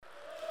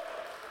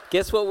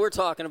Guess what we're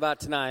talking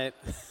about tonight?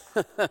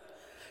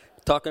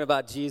 Talking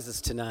about Jesus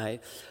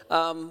tonight.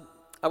 I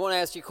want to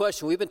ask you a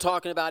question. We've been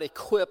talking about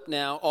equip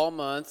now all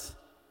month.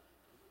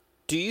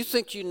 Do you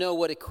think you know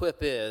what equip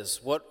is?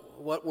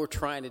 What we're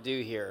trying to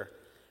do here?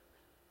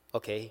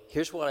 Okay,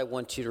 here's what I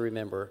want you to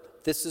remember.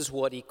 This is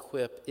what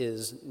equip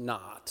is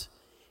not.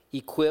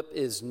 Equip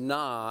is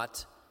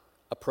not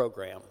a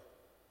program,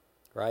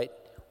 right?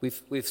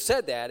 We've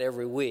said that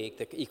every week.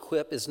 That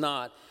equip is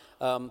not.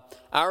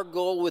 Our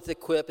goal with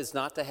Equip is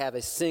not to have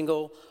a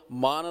single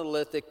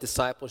monolithic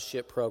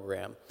discipleship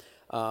program.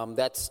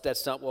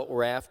 That's not what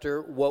we're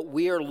after. What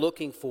we are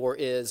looking for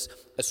is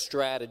a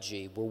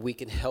strategy where we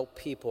can help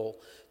people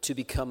to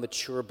become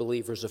mature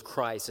believers of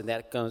Christ, and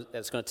that's going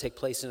to take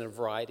place in a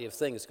variety of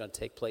things. It's going to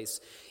take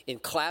place in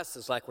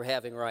classes like we're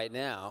having right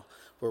now,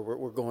 where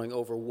we're going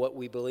over what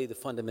we believe, the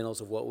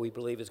fundamentals of what we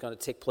believe is going to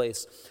take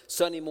place.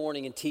 Sunday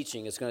morning in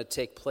teaching is going to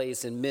take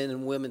place in men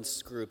and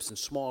women's groups and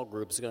small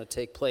groups. It's going to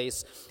take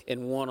place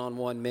in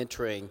one-on-one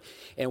mentoring.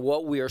 And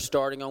what we are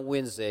starting on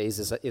Wednesdays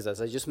is, as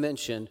I just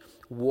mentioned,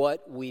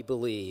 what we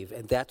believe.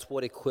 And that's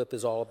what Equip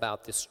is all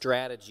about, this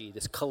strategy,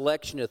 this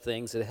collection of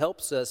things that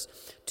helps us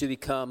to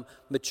become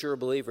mature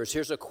believers.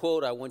 Here's a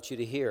quote I want you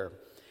to hear.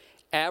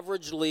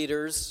 Average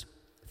leaders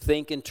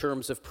think in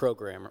terms of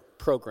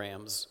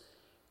programs.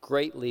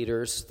 Great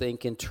leaders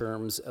think in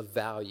terms of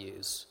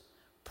values.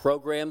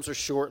 Programs are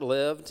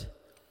short-lived.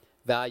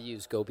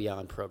 Values go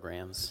beyond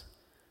programs.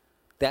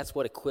 That's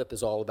what Equip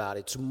is all about.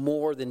 It's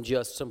more than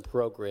just some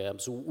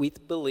programs. We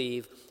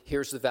believe,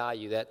 here's the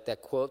value.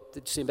 That quote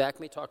that you see back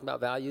of me talking about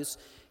values,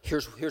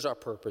 here's our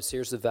purpose.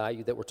 Here's the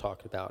value that we're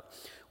talking about.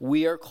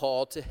 We are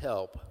called to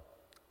help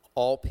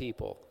all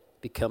people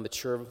become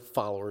mature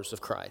followers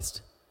of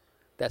Christ.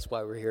 That's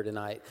why we're here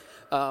tonight.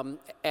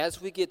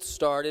 As we get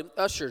started,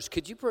 ushers,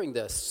 could you bring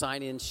the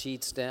sign-in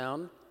sheets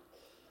down?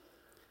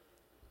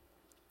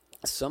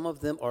 Some of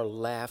them are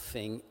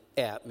laughing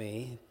at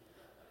me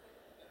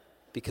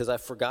because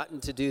I've forgotten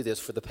to do this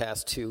for the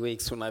past 2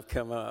 weeks when I've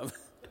come up.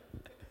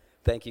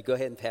 Thank you. Go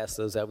ahead and pass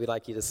those out. We'd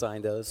like you to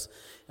sign those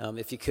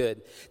if you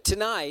could.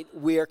 Tonight,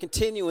 we are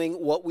continuing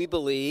what we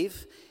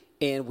believe.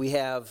 And we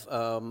have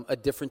a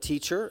different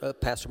teacher.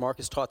 Pastor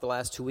Marcus taught the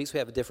last 2 weeks. We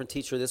have a different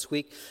teacher this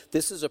week.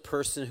 This is a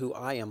person who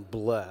I am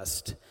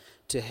blessed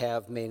to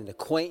have made an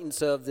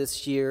acquaintance of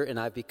this year, and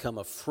I've become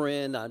a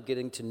friend. I'm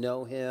getting to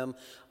know him.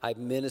 I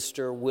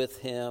minister with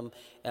him,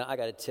 and I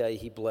got to tell you,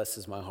 he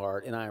blesses my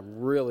heart, and I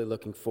am really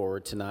looking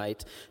forward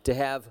tonight to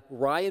have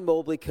Ryan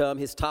Mobley come.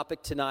 His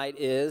topic tonight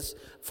is,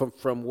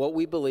 from what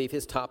we believe,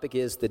 his topic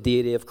is the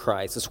deity of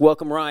Christ. Let's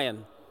welcome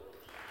Ryan.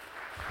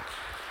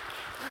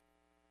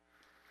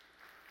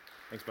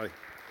 Thanks, buddy.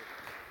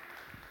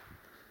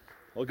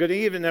 Well, good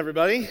evening,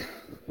 everybody.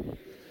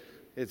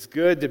 It's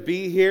good to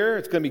be here.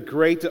 It's going to be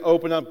great to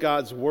open up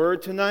God's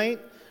Word tonight.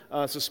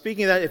 So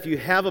speaking of that, if you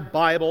have a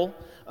Bible,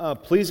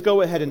 please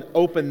go ahead and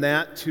open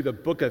that to the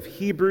book of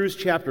Hebrews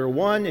chapter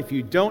 1. If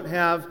you don't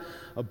have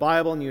a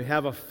Bible and you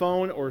have a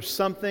phone or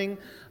something,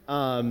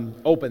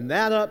 open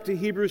that up to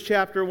Hebrews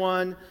chapter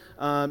 1.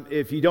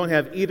 If you don't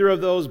have either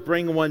of those,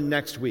 bring one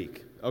next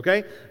week.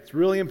 Okay? It's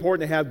really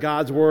important to have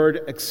God's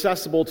Word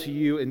accessible to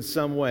you in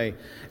some way.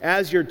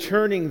 As you're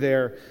turning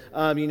there,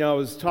 I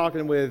was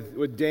talking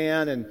with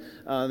Dan,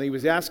 and he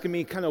was asking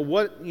me kind of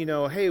what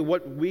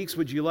weeks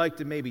would you like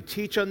to maybe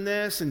teach on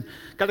this? And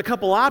got a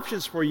couple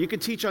options for you. You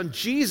could teach on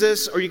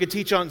Jesus, or you could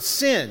teach on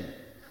sin.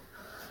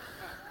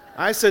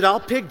 I said, I'll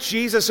pick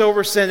Jesus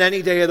over sin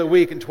any day of the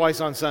week and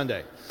twice on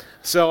Sunday.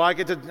 So I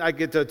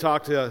get to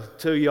talk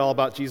to you all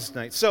about Jesus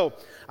tonight. So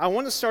I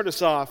want to start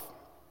us off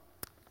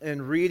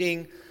and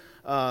reading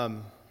a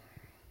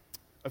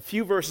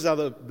few verses out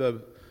of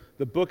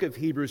the book of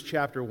Hebrews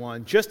chapter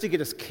 1, just to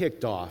get us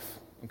kicked off,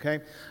 okay?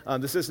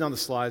 This isn't on the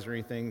slides or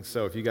anything,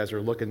 so if you guys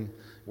are looking,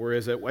 where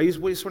is it? We just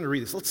want to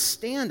read this. Let's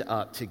stand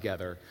up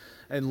together,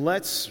 and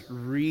let's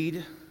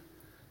read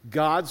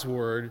God's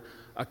Word,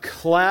 a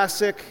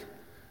classic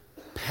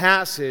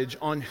passage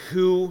on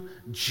who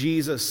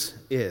Jesus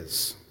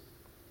is.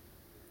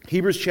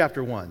 Hebrews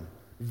chapter 1,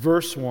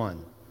 verse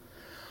 1.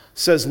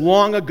 Says,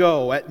 long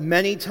ago, at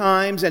many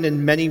times and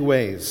in many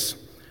ways,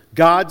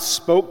 God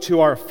spoke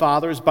to our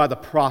fathers by the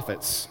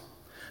prophets.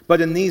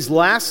 But in these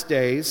last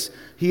days,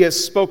 He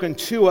has spoken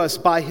to us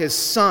by His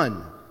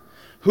Son,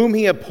 whom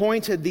He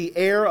appointed the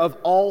heir of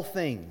all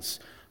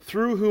things,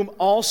 through whom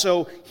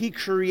also He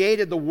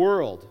created the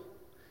world.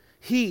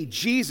 He,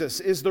 Jesus,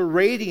 is the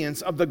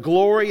radiance of the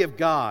glory of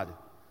God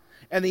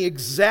and the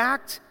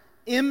exact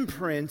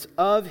imprint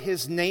of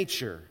His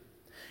nature.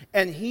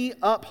 And He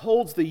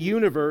upholds the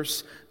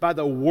universe by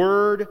the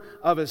word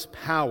of His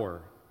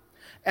power.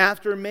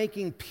 After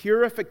making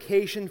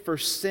purification for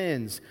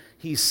sins,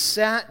 He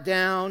sat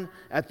down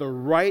at the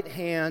right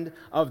hand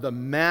of the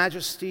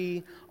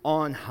Majesty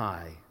on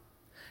high.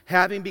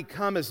 Having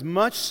become as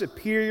much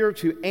superior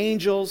to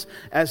angels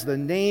as the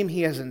name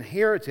He has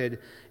inherited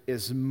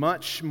is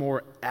much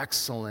more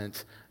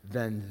excellent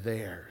than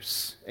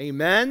theirs.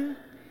 Amen?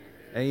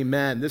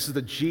 Amen. This is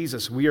the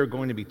Jesus we are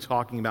going to be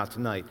talking about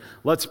tonight.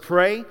 Let's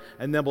pray,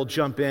 and then we'll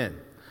jump in.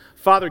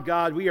 Father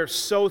God, we are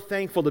so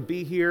thankful to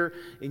be here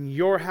in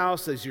your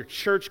house as your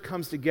church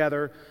comes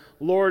together.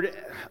 Lord,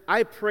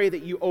 I pray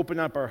that you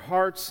open up our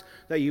hearts,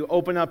 that you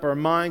open up our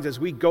minds as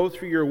we go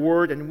through your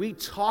word and we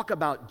talk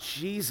about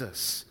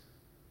Jesus,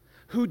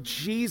 who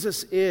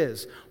Jesus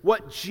is,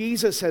 what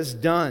Jesus has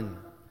done.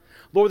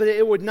 Lord, that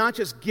it would not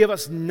just give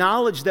us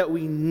knowledge that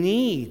we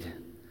need,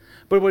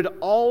 but it would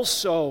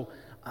also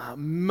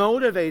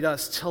motivate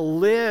us to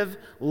live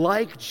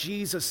like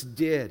Jesus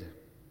did,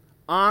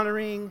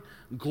 honoring,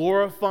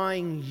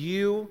 glorifying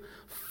you,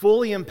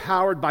 fully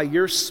empowered by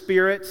your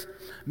Spirit,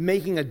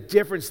 making a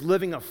difference,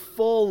 living a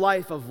full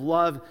life of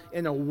love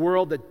in a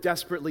world that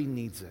desperately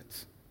needs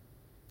it.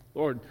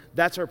 Lord,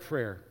 that's our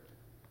prayer.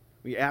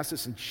 We ask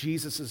this in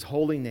Jesus'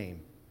 holy name.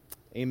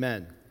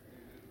 Amen.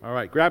 All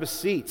right, grab a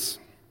seat.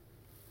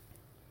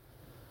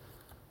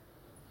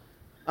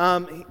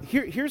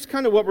 Here's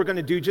kind of what we're going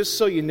to do, just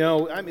so you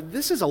know. I mean,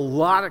 this is a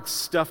lot of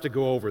stuff to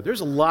go over.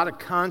 There's a lot of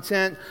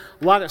content,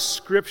 a lot of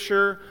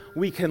scripture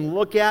we can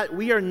look at.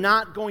 We are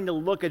not going to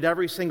look at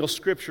every single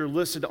scripture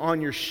listed on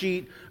your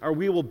sheet, or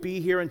we will be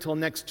here until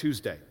next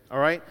Tuesday, all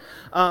right?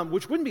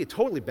 Which wouldn't be a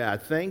totally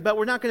bad thing, but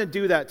we're not going to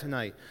do that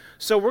tonight.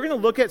 So we're going to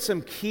look at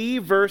some key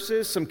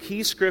verses, some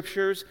key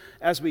scriptures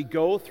as we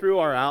go through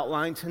our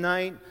outline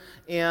tonight.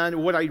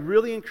 And what I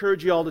really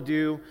encourage you all to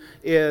do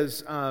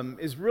is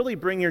really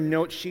bring your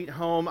note sheet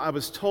home. I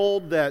was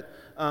told that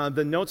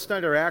the notes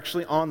tonight are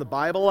actually on the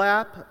Bible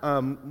app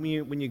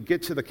when you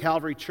get to the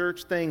Calvary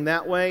Church thing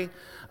that way.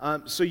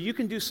 So you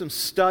can do some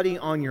study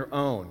on your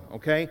own,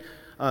 okay?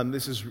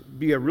 This is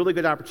be a really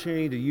good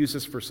opportunity to use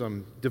this for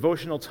some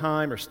devotional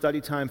time or study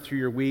time through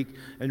your week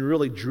and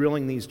really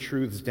drilling these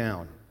truths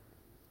down.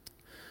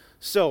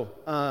 So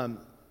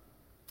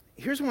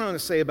here's what I want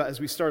to say about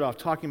as we start off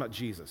talking about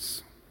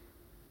Jesus.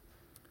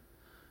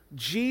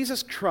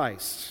 Jesus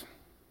Christ,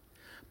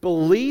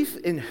 belief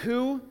in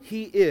who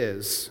he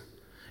is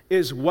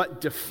what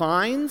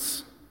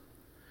defines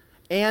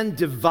and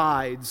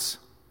divides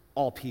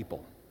all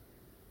people.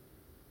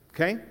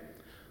 Okay?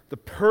 The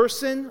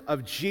person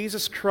of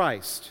Jesus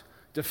Christ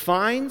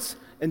defines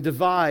and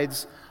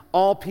divides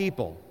all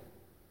people.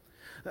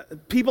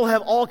 People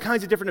have all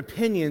kinds of different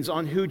opinions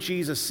on who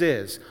Jesus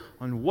is,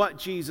 on what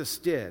Jesus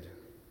did.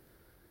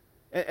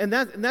 And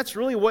that's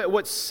really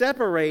what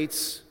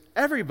separates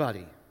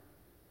everybody.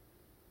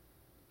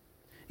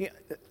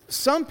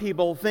 Some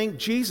people think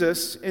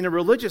Jesus, in a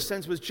religious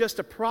sense, was just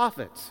a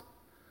prophet.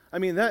 I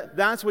mean,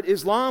 that's what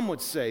Islam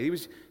would say.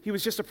 He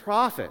was just a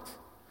prophet.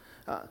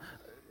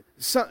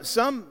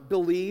 Some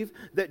believe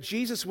that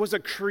Jesus was a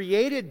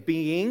created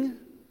being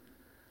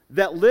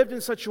that lived in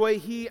such a way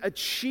he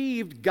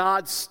achieved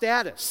God's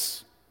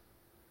status.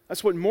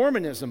 That's what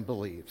Mormonism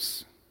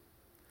believes.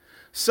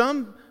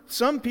 Some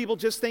people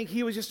just think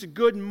he was just a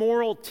good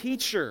moral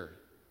teacher.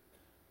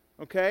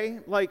 Okay?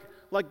 Like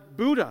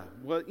Buddha,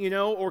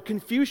 or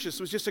Confucius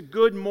was just a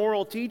good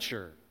moral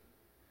teacher.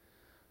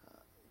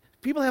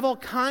 People have all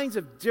kinds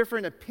of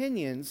different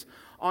opinions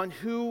on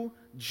who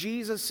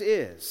Jesus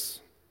is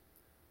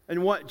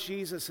and what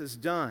Jesus has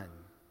done.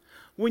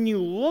 When you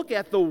look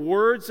at the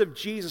words of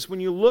Jesus, when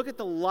you look at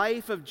the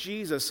life of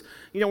Jesus,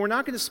 we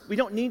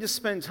don't need to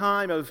spend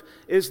time of,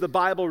 is the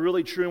Bible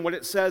really true and what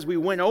it says? We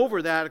went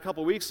over that a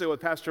couple weeks ago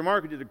with Pastor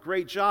Mark, who did a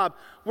great job.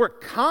 We're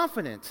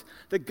confident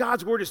that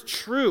God's word is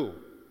true.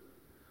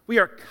 We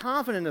are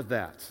confident of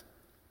that.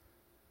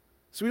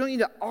 So we don't need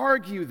to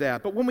argue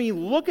that. But when we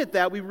look at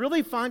that, we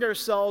really find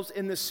ourselves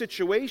in this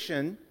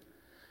situation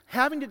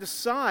having to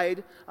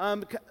decide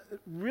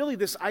really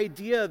this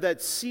idea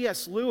that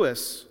C.S.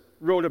 Lewis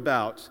wrote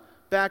about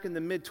back in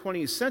the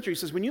mid-20th century. He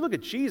says, when you look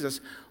at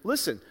Jesus,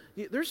 listen,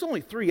 there's only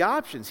three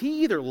options.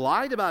 He either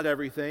lied about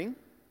everything,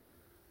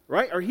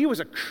 right? Or he was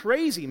a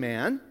crazy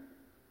man,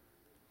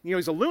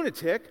 he's a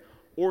lunatic,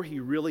 or he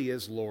really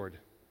is Lord.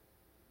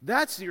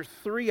 That's your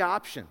three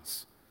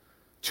options.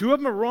 Two of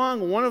them are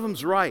wrong, one of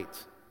them's right.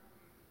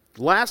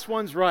 The last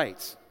one's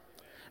right.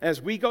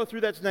 As we go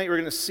through that tonight, we're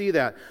going to see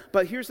that.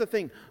 But here's the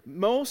thing.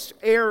 Most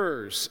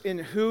errors in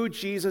who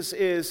Jesus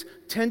is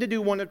tend to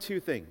do one of two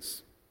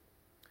things.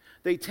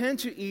 They tend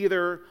to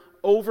either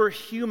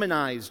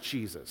over-humanize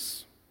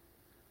Jesus,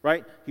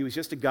 right? He was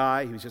just a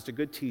guy, he was just a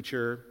good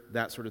teacher,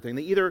 that sort of thing.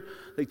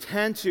 They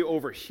tend to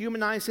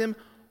over-humanize him,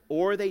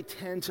 or they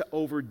tend to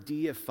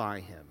over-deify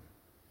him,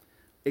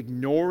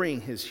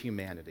 ignoring his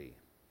humanity.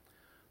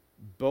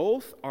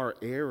 Both are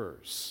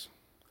errors,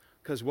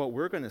 because what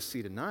we're going to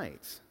see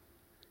tonight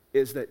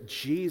is that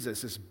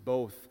Jesus is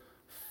both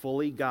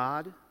fully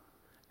God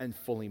and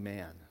fully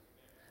man,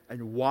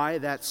 and why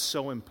that's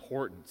so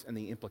important and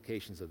the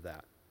implications of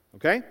that.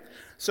 Okay?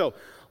 So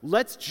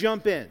let's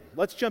jump in.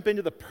 Let's jump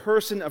into the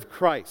person of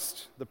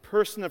Christ. The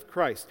person of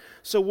Christ.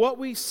 So what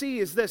we see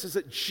is this, is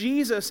that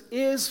Jesus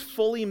is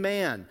fully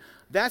man.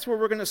 That's where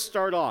we're going to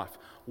start off.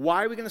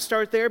 Why are we going to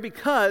start there?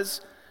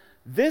 Because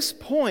this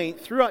point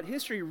throughout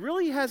history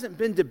really hasn't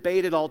been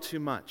debated all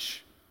too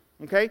much.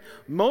 Okay?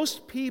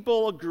 Most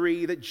people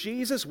agree that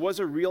Jesus was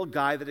a real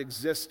guy that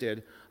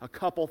existed a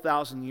couple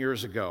thousand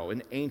years ago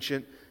in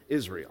ancient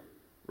Israel,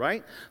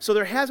 right? So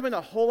there has been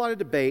a whole lot of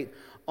debate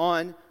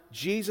on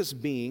Jesus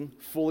being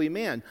fully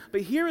man.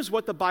 But here is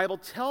what the Bible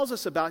tells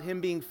us about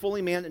him being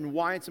fully man and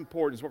why it's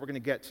important, is what we're going to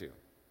get to,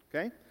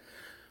 okay?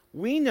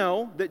 We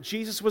know that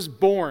Jesus was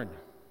born.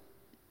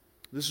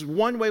 This is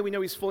one way we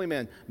know he's fully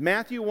man.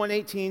 Matthew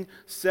 1:18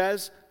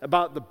 says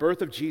about the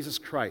birth of Jesus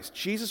Christ.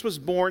 Jesus was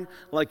born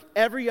like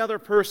every other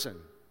person,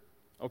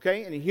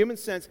 okay? In a human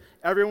sense,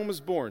 everyone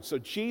was born. So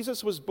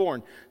Jesus was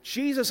born.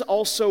 Jesus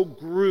also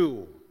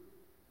grew.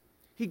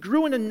 He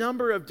grew in a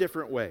number of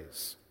different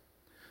ways.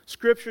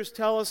 Scriptures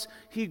tell us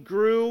he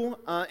grew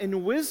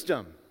in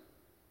wisdom.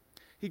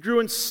 He grew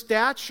in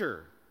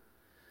stature.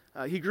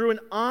 He grew in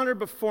honor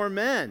before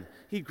men.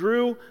 He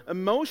grew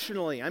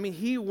emotionally. I mean,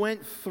 he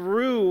went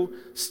through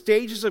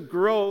stages of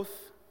growth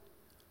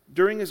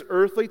during his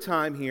earthly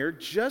time here,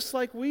 just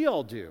like we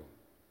all do.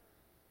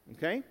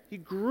 Okay? He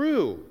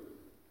grew.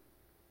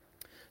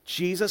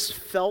 Jesus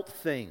felt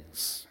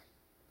things.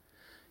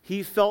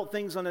 He felt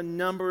things on a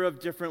number of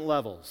different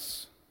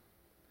levels.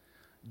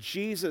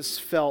 Jesus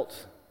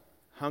felt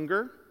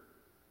hunger.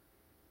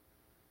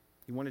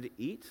 He wanted to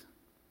eat.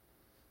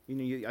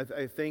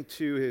 I think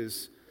to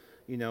his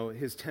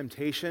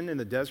temptation in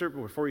the desert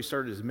before he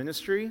started his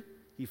ministry,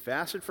 he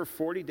fasted for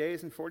 40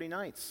 days and 40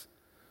 nights.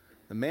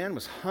 The man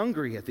was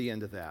hungry at the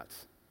end of that.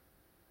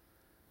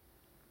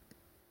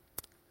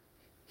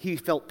 He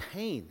felt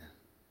pain,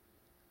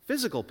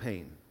 physical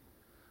pain,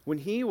 when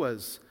he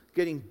was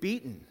getting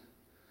beaten.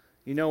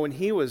 When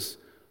he was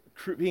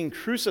being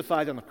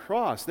crucified on the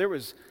cross, there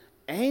was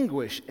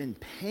anguish and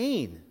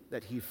pain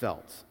that he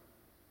felt.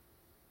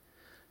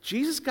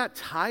 Jesus got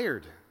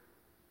tired.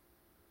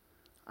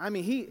 I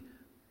mean,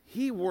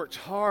 he worked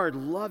hard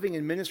loving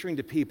and ministering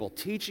to people,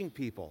 teaching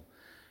people,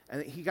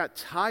 and he got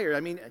tired.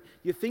 I mean,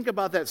 you think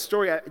about that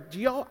story.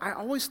 I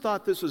always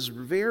thought this was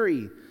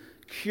very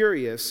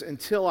curious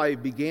until I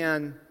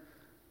began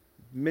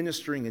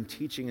ministering and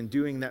teaching and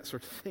doing that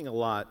sort of thing a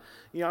lot.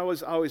 I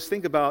always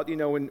think about,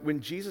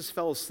 when Jesus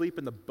fell asleep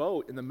in the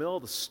boat in the middle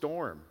of the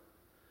storm.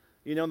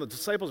 The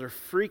disciples are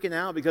freaking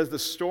out because of the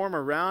storm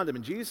around him,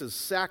 and Jesus is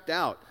sacked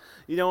out,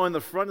 in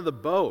the front of the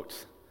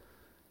boat.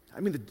 I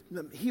mean,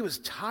 he was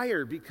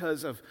tired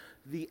because of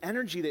the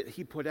energy that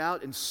he put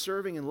out in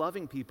serving and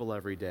loving people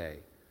every day.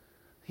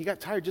 He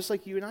got tired just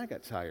like you and I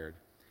got tired.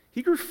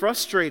 He grew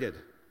frustrated.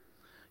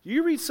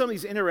 You read some of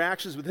these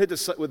interactions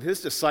with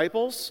his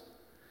disciples,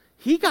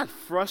 he got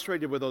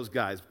frustrated with those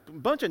guys. A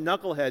bunch of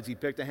knuckleheads he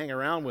picked to hang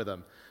around with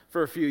him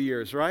for a few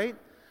years, right?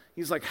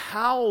 He's like,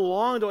 how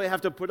long do I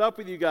have to put up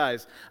with you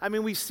guys? I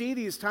mean, we see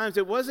these times.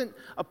 It wasn't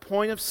a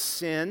point of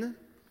sin,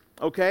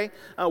 okay?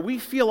 We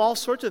feel all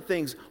sorts of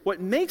things. What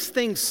makes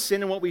things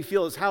sin and what we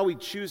feel is how we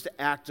choose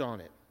to act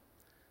on it,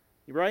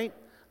 right?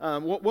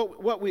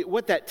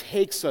 What that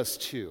takes us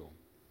to.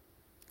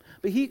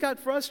 But he got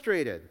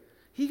frustrated.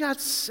 He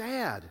got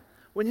sad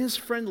when his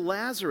friend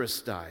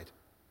Lazarus died.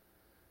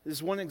 This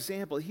is one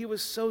example. He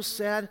was so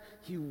sad,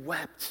 he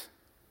wept.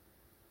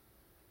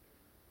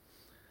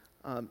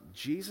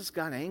 Jesus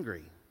got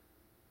angry.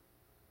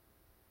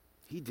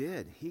 He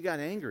did. He got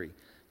angry.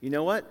 You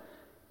know what?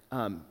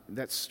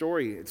 That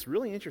story, it's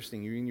really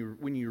interesting.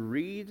 When you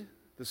read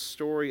the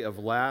story of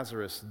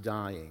Lazarus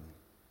dying,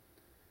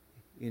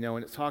 and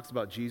it talks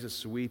about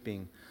Jesus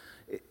weeping,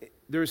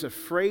 there's a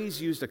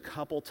phrase used a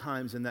couple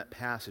times in that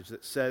passage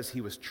that says he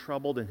was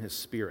troubled in his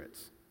spirit.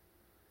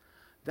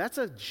 That's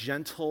a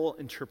gentle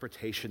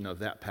interpretation of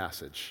that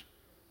passage.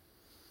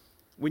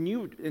 When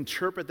you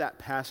interpret that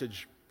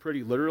passage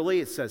pretty literally,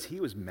 it says he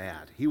was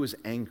mad. He was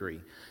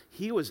angry.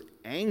 He was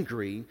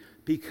angry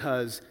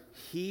because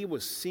he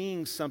was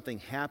seeing something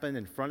happen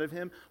in front of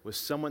him with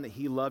someone that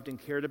he loved and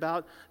cared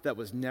about that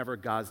was never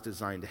God's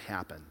design to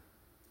happen.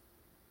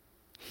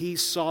 He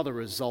saw the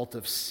result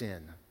of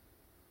sin,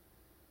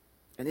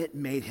 and it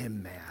made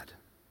him mad.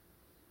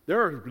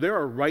 There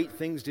are right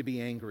things to be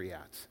angry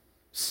at.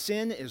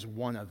 Sin is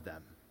one of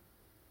them.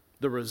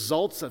 The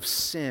results of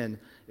sin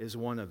is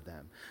one of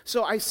them.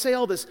 So I say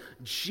all this,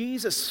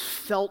 Jesus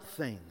felt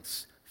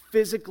things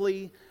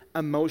physically,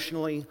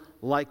 emotionally,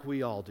 like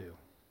we all do.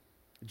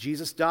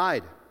 Jesus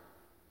died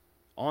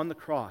on the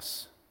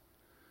cross.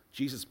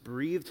 Jesus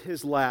breathed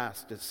his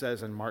last, it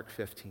says in Mark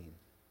 15.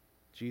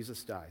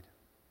 Jesus died.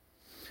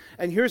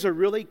 And here's a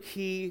really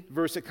key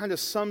verse that kind of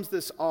sums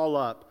this all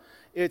up.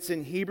 It's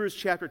in Hebrews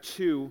chapter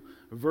 2,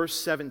 verse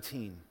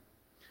 17.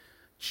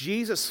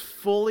 Jesus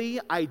fully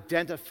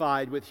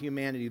identified with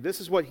humanity. This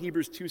is what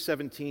Hebrews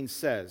 2:17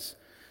 says.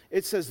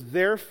 It says,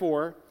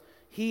 therefore,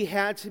 he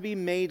had to be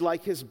made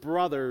like his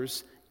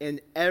brothers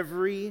in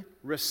every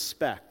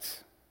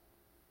respect,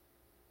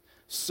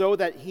 so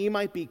that he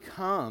might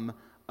become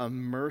a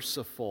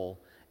merciful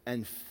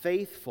and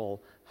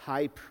faithful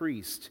high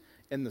priest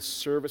in the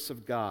service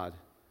of God,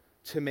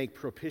 to make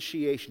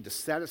propitiation, to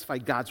satisfy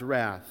God's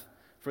wrath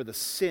for the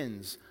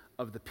sins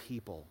of the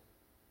people.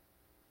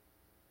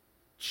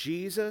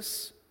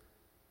 Jesus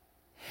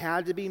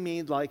had to be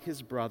made like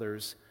his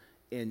brothers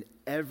in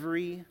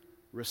every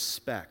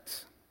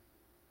respect.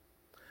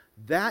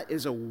 That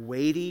is a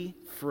weighty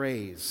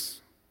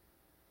phrase.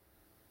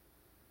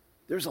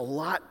 There's a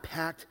lot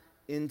packed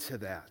into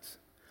that.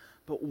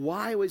 But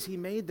why was he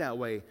made that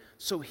way?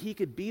 So he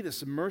could be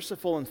this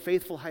merciful and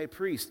faithful high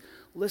priest.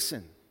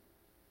 Listen,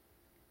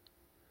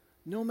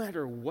 no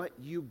matter what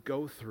you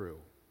go through,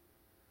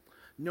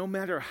 no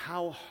matter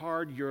how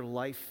hard your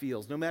life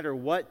feels, no matter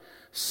what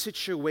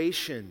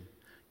situation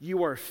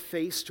you are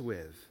faced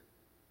with,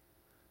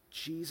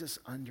 Jesus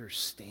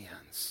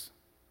understands.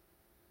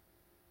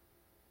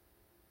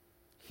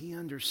 He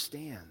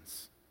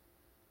understands.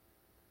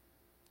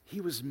 He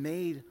was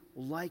made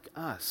like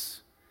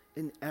us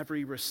in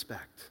every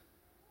respect.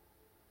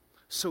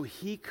 So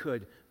he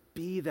could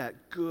be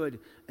that good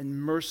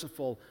and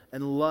merciful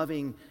and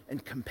loving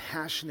and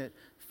compassionate,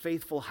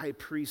 faithful high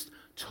priest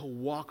to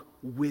walk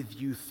with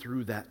you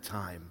through that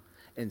time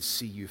and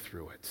see you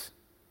through it.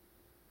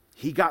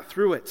 He got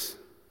through it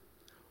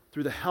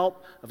through the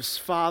help of his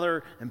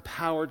Father,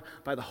 empowered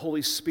by the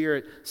Holy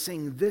Spirit,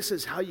 saying, this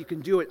is how you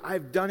can do it.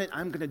 I've done it.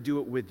 I'm going to do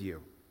it with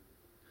you.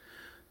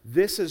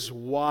 This is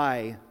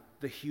why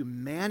the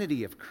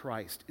humanity of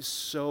Christ is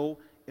so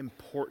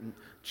important.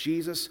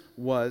 Jesus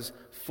was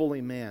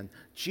fully man.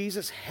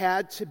 Jesus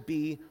had to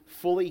be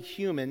fully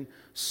human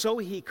so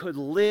he could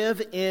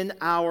live in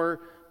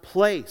our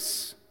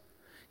place.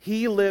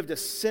 He lived a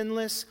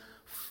sinless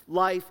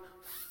life,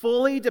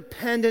 fully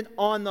dependent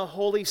on the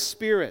Holy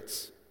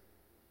Spirit.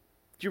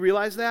 Do you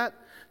realize that?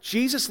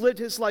 Jesus lived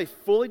his life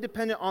fully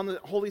dependent on the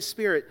Holy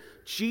Spirit.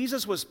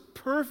 Jesus was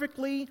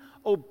perfectly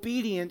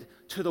obedient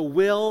to the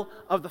will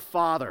of the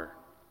Father.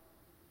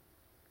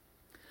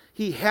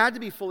 He had to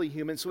be fully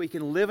human so he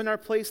can live in our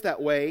place that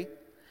way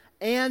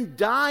and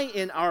die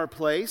in our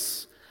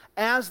place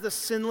as the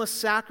sinless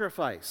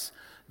sacrifice.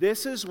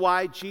 This is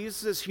why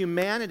Jesus'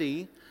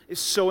 humanity is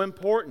so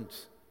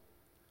important.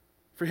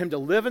 For him to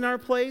live in our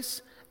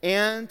place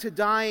and to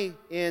die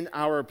in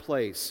our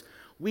place.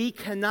 We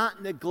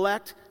cannot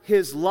neglect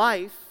his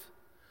life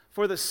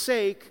for the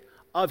sake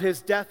of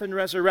his death and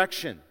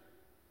resurrection.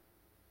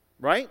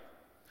 Right?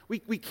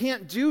 We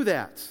can't do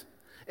that.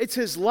 It's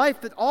his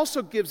life that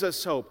also gives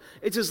us hope.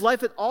 It's his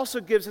life that also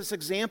gives us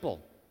example.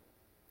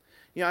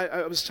 You know,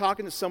 I was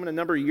talking to someone a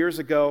number of years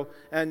ago,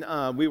 and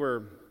we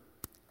were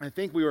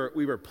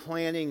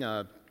planning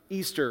a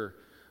Easter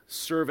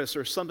service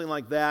or something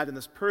like that, and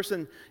this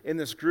person in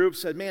this group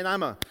said, "Man,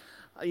 I'm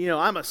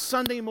a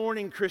Sunday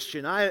morning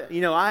Christian.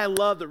 I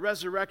love the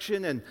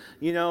resurrection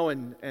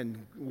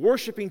and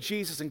worshiping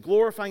Jesus and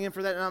glorifying him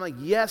for that." And I'm like,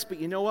 "Yes, but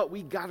you know what?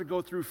 We got to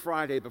go through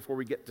Friday before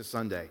we get to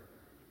Sunday."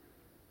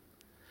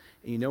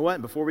 And you know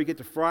what? Before we get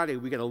to Friday,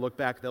 we got to look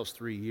back at those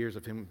 3 years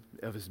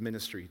of his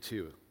ministry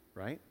too,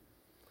 right?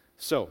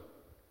 So,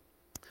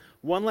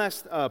 one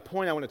last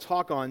point I want to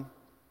talk on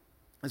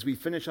as we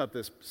finish up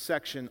this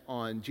section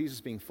on Jesus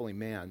being fully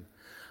man.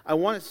 I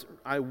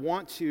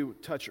want to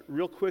touch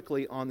real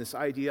quickly on this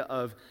idea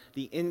of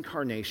the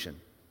incarnation.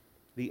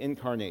 The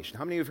incarnation.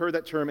 How many of you have heard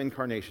that term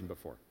incarnation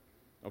before?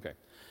 Okay.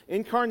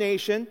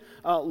 Incarnation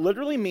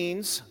literally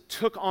means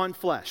took on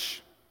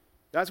flesh.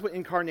 That's what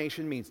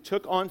incarnation means.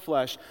 Took on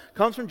flesh.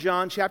 Comes from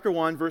John chapter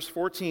 1, verse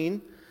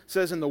 14. It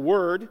says, "And the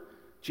Word,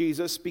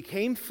 Jesus,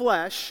 became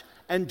flesh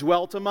and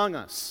dwelt among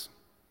us."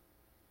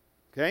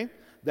 Okay?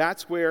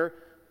 That's where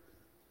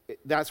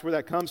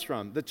that comes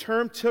from. The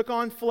term took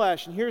on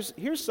flesh. And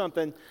here's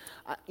something.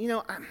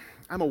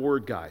 I'm a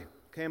word guy.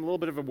 Okay? I'm a little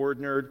bit of a word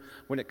nerd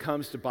when it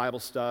comes to Bible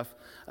stuff.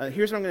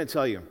 Here's what I'm going to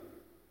tell you.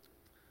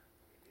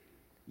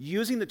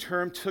 Using the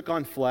term took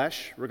on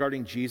flesh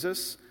regarding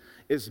Jesus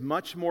is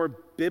much more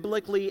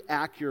biblically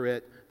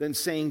accurate than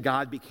saying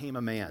God became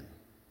a man.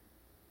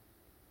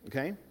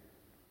 Okay?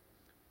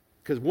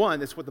 Because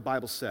one, that's what the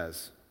Bible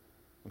says.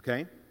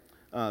 Okay?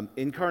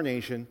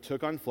 Incarnation,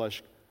 took on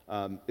flesh,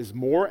 is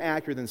more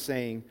accurate than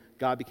saying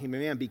God became a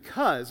man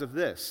because of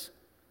this.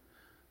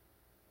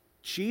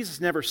 Jesus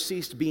never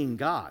ceased being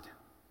God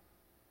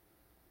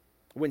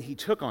when he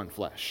took on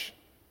flesh.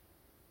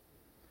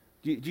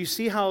 Do you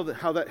see how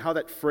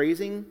that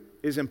phrasing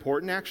is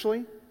important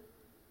actually?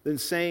 Than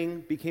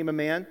saying became a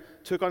man.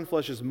 Took on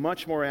flesh is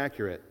much more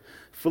accurate.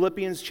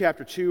 Philippians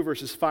chapter 2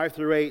 verses 5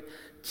 through 8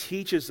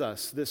 teaches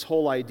us this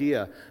whole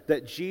idea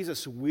that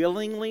Jesus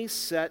willingly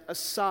set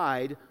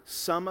aside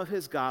some of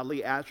his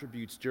godly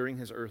attributes during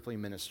his earthly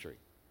ministry.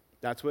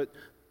 That's what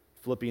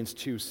Philippians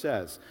 2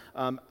 says.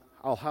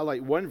 I'll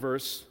highlight one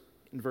verse.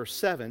 In verse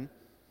 7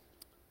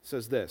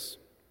 says this: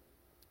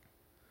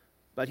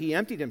 "But he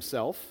emptied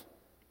himself,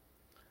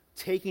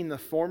 taking the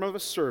form of a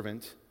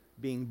servant,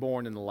 being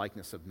born in the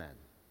likeness of men."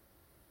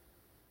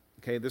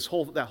 Okay,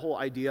 that whole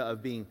idea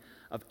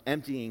of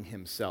emptying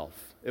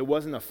himself. It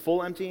wasn't a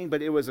full emptying,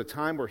 but it was a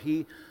time where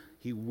he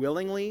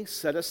willingly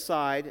set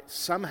aside,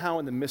 somehow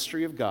in the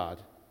mystery of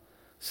God,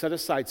 set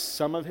aside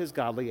some of his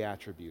godly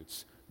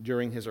attributes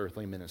during his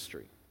earthly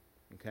ministry.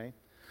 Okay?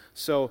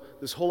 So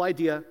this whole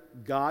idea,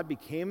 God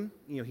became,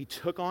 he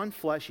took on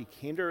flesh, he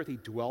came to earth, he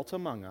dwelt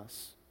among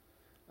us,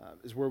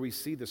 is where we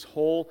see this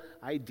whole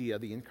idea,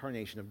 the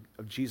incarnation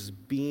of Jesus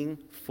being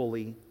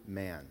fully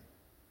man.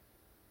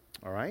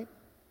 All right?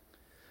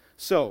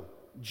 So,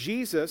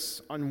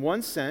 Jesus, on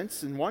one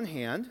sense, in one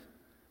hand,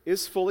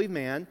 is fully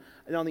man,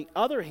 and on the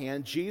other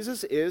hand,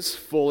 Jesus is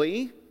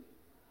fully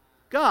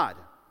God.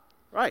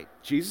 Right,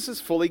 Jesus is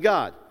fully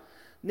God.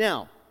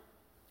 Now,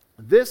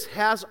 this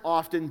has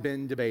often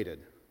been debated.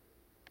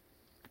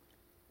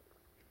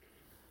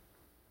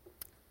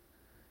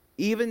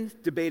 Even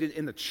debated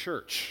in the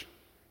church.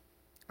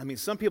 I mean,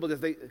 some people,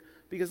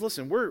 because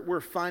listen, we're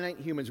finite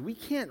humans. We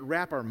can't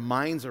wrap our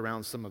minds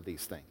around some of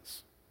these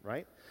things,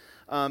 right?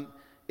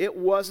 It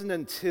wasn't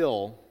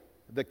until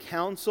the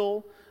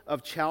Council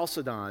of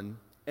Chalcedon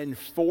in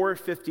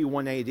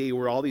 451 AD,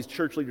 where all these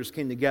church leaders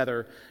came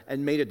together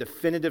and made a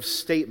definitive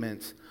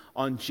statement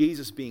on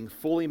Jesus being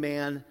fully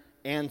man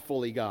and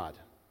fully God.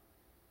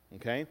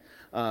 Okay?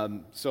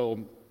 So,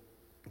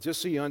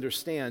 just so you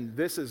understand,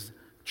 this is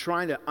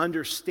trying to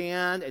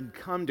understand and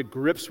come to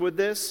grips with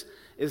this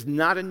is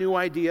not a new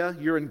idea.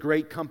 You're in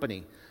great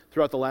company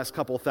throughout the last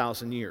couple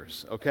thousand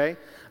years, okay?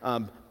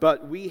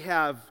 But we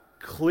have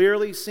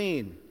clearly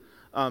seen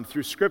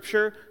through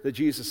Scripture that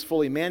Jesus is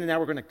fully man, and now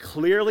we're going to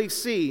clearly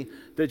see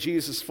that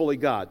Jesus is fully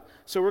God.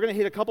 So we're going to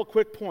hit a couple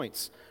quick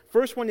points.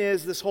 First one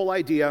is this whole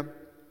idea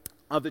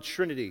of the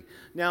Trinity.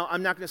 Now,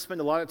 I'm not going to spend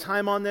a lot of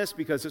time on this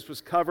because this was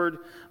covered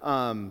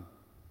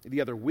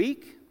the other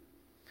week,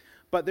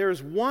 but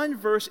there's one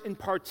verse in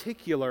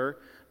particular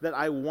that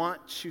I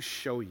want to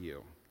show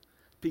you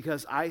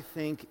because I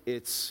think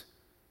it's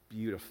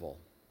beautiful.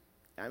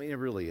 I mean, it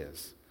really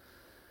is.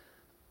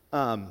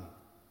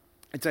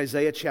 It's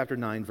Isaiah chapter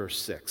 9, verse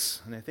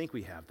 6, and I think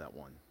we have that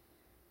one.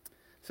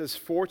 It says,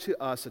 "For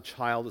to us a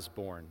child is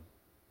born,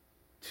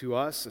 to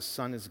us a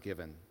son is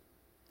given,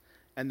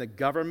 and the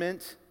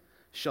government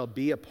shall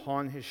be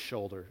upon his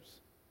shoulders,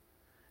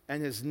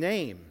 and his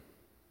name,"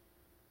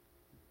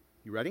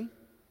 you ready?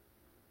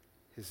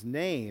 "His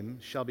name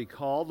shall be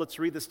called," let's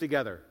read this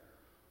together,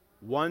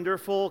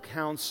 "Wonderful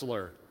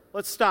Counselor."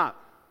 Let's stop.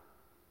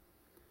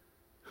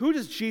 Who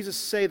does Jesus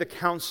say the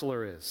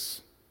Counselor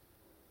is?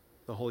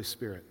 The Holy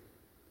Spirit.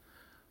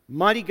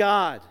 Mighty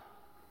God.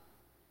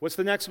 What's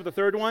the next one, the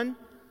third one?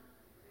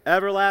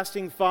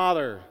 Everlasting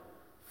Father.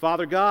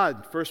 Father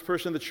God, first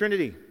person of the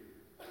Trinity.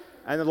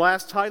 And the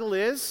last title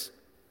is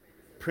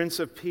Prince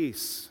of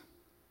Peace,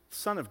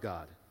 Son of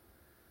God.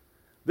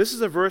 This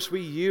is a verse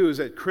we use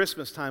at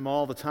Christmas time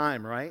all the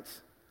time, right?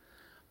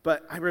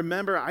 But I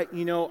remember,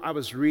 I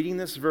was reading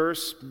this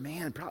verse,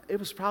 man, it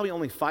was probably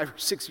only 5 or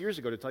 6 years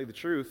ago, to tell you the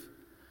truth.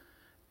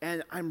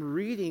 And I'm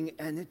reading,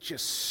 and it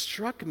just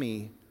struck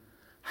me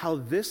how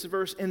this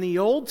verse in the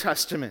Old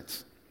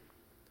Testament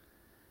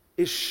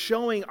is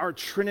showing our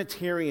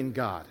Trinitarian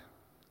God.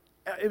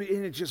 And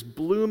it just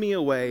blew me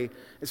away.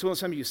 It's one of those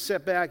times you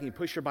sit back and you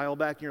push your Bible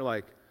back and you're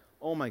like,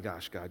 oh my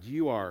gosh, God,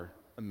 you are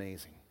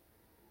amazing.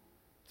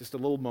 Just a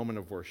little moment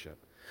of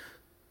worship.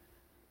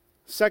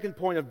 Second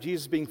point of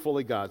Jesus being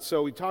fully God.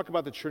 So we talk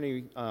about the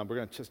Trinity. We're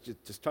going to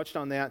just touch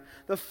on that.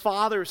 The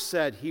Father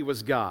said he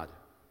was God.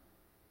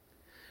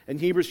 In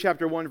Hebrews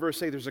chapter 1,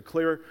 verse 8, there's a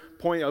clear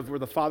point of where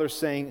the Father's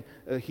saying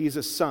he's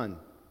a son.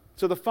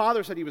 So the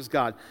Father said he was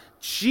God.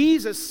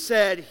 Jesus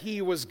said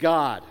he was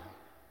God.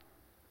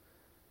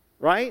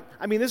 Right?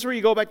 I mean, this is where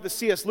you go back to the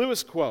C.S.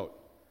 Lewis quote.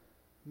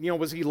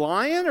 Was he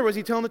lying or was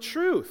he telling the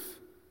truth?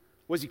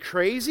 Was he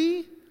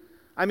crazy?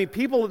 I mean,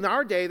 people in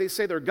our day, they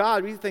say they're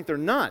God. We think they're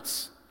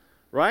nuts.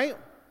 Right?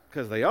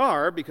 Because they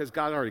are, because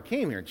God already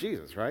came here,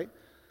 Jesus, right?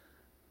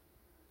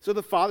 So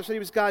the Father said he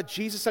was God.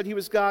 Jesus said he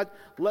was God.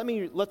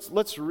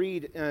 Let's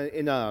read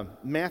in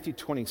Matthew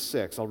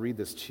 26. I'll read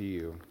this to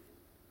you.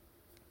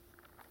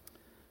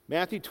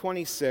 Matthew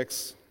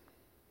 26.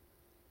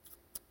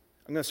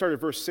 I'm going to start at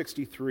verse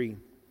 63.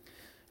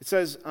 It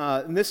says,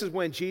 and this is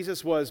when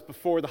Jesus was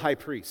before the high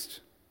priest,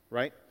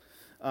 right?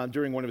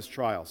 During one of his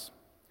trials.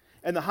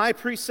 And the high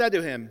priest said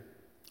to him,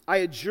 "I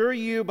adjure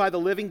you by the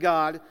living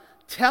God,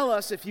 tell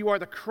us if you are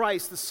the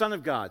Christ, the Son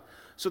of God."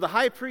 So the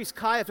high priest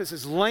Caiaphas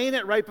is laying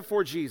it right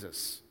before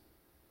Jesus.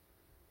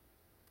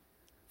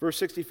 Verse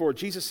 64,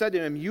 Jesus said to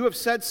him, "You have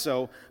said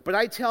so, but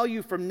I tell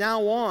you from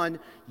now on,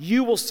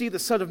 you will see the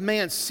Son of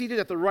Man seated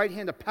at the right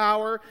hand of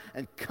power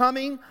and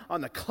coming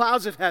on the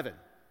clouds of heaven."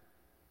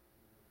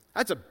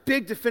 That's a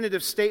big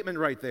definitive statement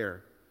right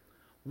there.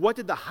 What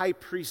did the high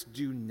priest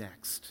do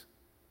next?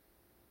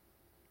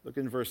 Look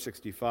in verse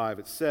 65.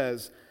 It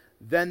says,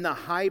 "Then the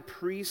high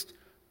priest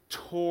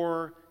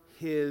tore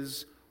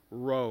his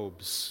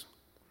robes."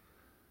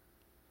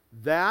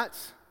 That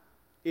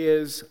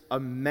is a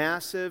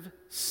massive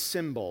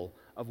symbol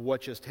of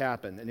what just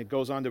happened, and it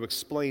goes on to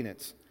explain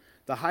it.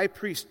 The high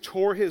priest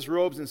tore his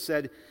robes and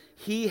said,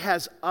 "He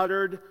has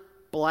uttered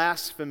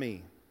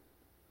blasphemy.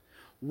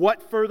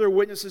 What further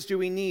witnesses do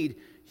we need?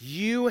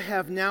 You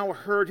have now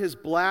heard his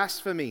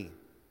blasphemy."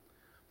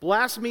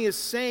 Blasphemy is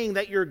saying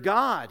that you're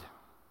God,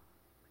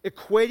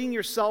 equating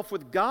yourself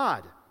with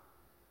God.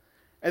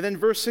 And then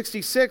verse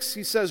 66,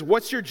 he says,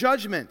 "What's your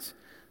judgment?"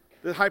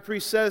 The high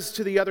priest says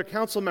to the other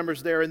council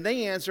members there, and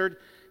they answered,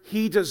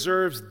 "He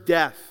deserves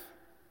death."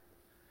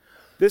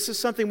 This is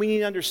something we need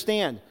to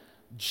understand.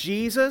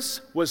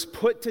 Jesus was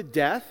put to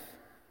death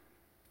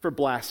for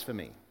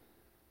blasphemy.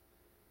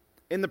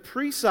 In the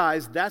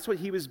pre-size, that's what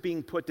he was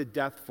being put to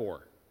death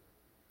for.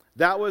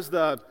 That was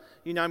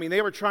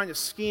they were trying to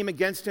scheme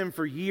against him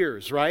for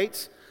years,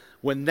 right?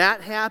 When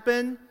that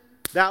happened,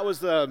 that was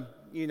the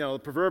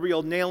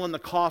proverbial nail in the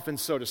coffin,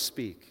 so to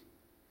speak.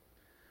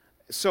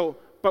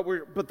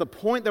 But the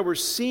point that we're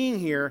seeing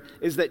here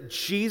is that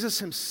Jesus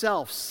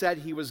himself said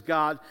he was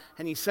God,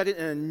 and he said it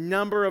in a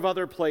number of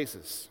other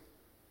places.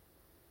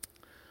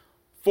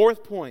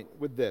 Fourth point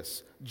with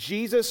this,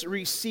 Jesus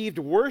received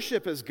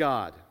worship as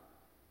God.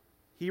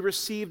 He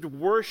received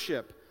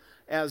worship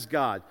as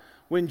God.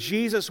 When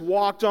Jesus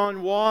walked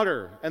on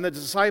water, and the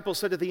disciples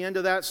said at the end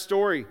of that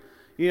story,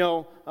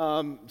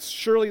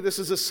 surely this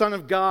is the Son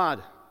of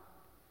God.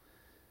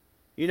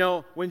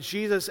 When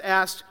Jesus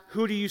asked,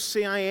 "Who do you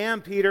say I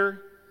am,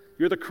 Peter?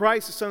 You're the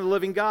Christ, the Son of the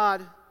living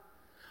God."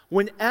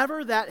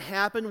 Whenever that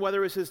happened, whether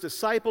it was his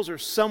disciples or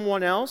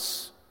someone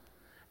else,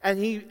 and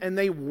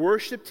they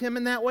worshiped him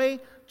in that way,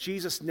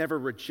 Jesus never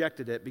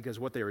rejected it because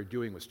what they were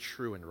doing was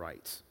true and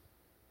right.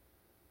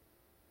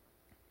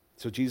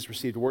 So Jesus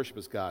received worship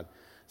as God.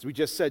 As we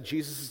just said,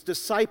 Jesus'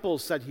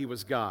 disciples said he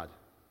was God.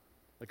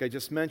 Like I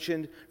just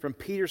mentioned from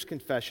Peter's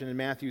confession in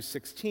Matthew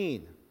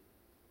 16.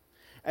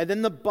 And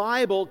then the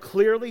Bible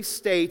clearly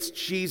states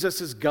Jesus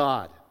is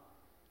God.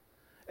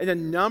 In a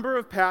number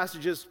of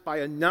passages by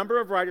a number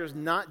of writers,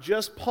 not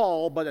just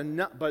Paul,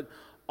 but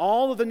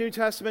all of the New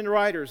Testament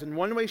writers, in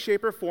one way,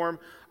 shape, or form,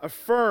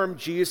 affirm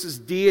Jesus'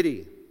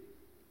 deity.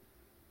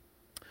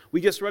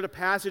 We just read a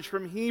passage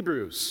from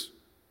Hebrews,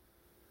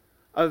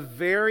 a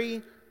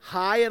very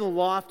high and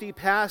lofty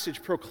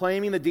passage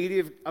proclaiming the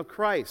deity of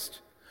Christ.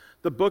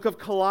 The book of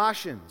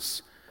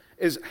Colossians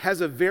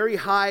has a very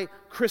high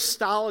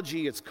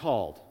Christology, it's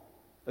called.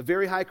 A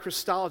very high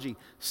Christology,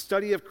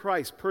 study of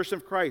Christ, person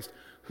of Christ,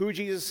 who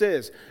Jesus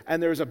is.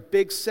 And there's a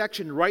big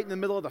section right in the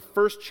middle of the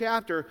first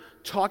chapter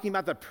talking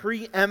about the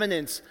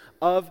preeminence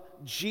of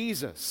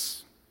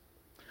Jesus.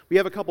 We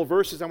have a couple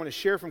verses I want to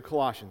share from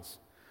Colossians.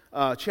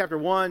 Chapter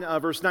 1,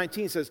 verse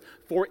 19 says,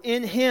 "For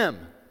in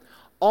him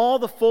all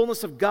the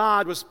fullness of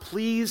God was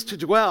pleased to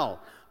dwell."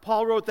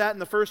 Paul wrote that in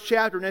the first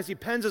chapter, and as he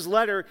pens his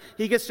letter,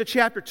 he gets to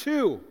chapter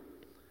 2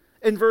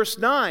 in verse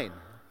 9.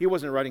 He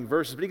wasn't writing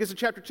verses, but he gets to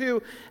chapter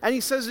 2, and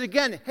he says it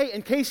again. Hey,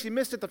 in case you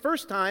missed it the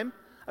first time,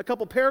 a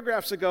couple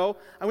paragraphs ago,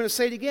 I'm going to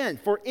say it again.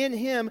 "For in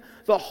him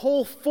the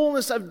whole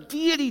fullness of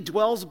deity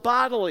dwells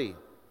bodily."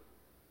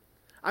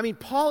 I mean,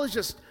 Paul is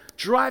just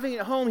driving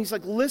it home. He's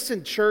like,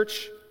 listen,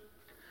 church,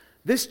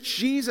 this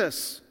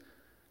Jesus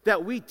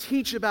that we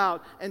teach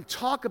about and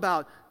talk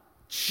about,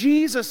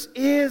 Jesus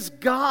is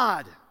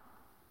God.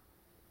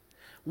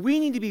 We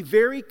need to be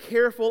very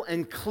careful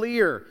and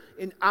clear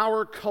in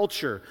our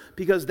culture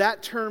because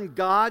that term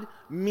God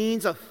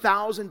means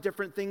 1,000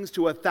 different things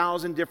to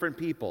 1,000 different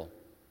people.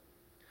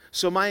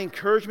 So my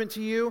encouragement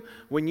to you,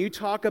 when you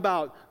talk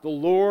about the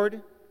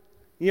Lord,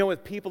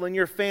 with people in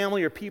your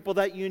family or people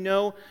that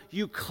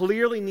you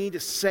clearly need to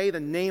say the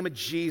name of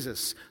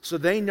Jesus so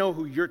they know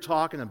who you're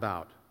talking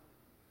about.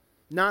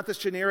 Not this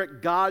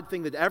generic God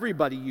thing that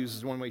everybody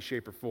uses in one way,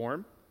 shape, or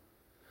form.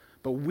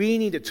 But we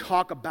need to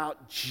talk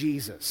about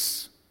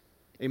Jesus.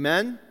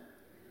 Amen?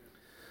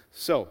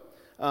 So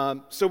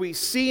we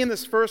see in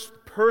this first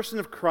person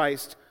of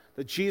Christ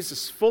that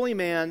Jesus is fully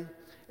man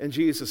and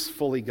Jesus is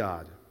fully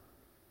God.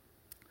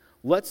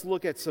 Let's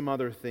look at some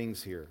other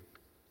things here.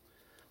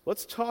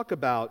 Let's talk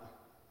about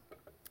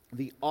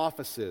the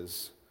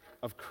offices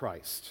of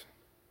Christ.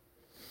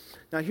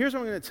 Now, here's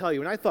what I'm going to tell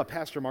you. And I thought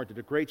Pastor Mark did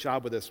a great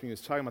job with this when he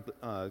was talking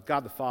about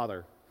God the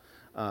Father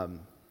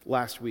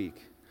last week.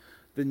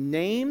 The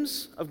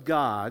names of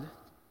God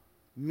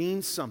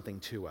mean something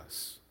to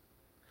us.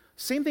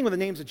 Same thing with the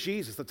names of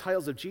Jesus, the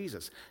titles of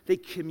Jesus. They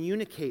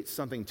communicate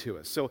something to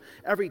us. So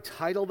every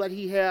title that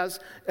he has,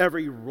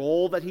 every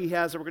role that he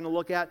has that we're going to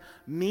look at,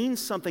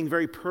 means something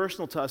very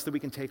personal to us that we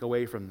can take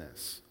away from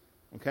this.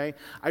 Okay?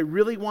 I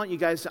really want you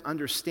guys to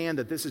understand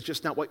that this is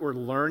just not what we're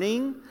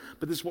learning,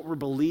 but this is what we're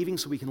believing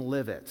so we can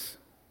live it.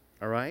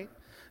 All right?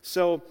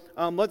 So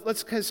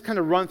let's just kind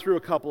of run through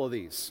a couple of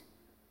these.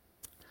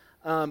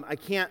 I'm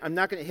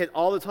not going to hit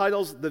all the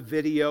titles. The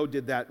video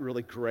did that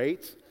really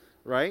great,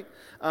 right?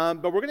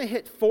 But we're going to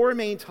hit 4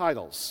 main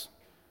titles.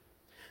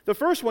 The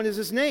first one is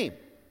his name,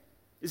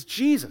 is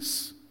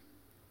Jesus.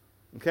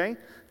 Okay?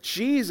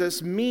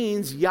 Jesus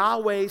means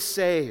Yahweh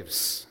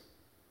saves.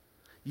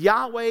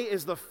 Yahweh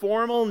is the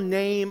formal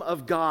name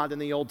of God in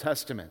the Old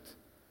Testament.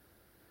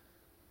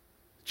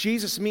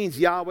 Jesus means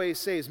Yahweh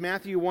saves.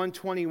 Matthew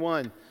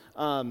 1:21.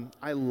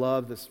 I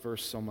love this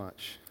verse so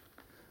much.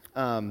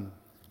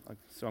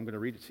 So I'm going to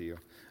read it to you.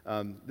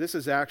 This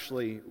is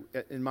actually,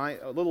 in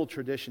a little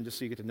tradition, just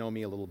so you get to know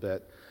me a little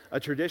bit, a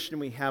tradition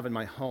we have in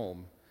my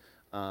home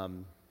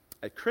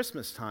at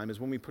Christmas time is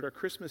when we put our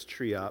Christmas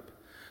tree up,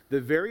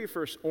 the very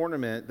first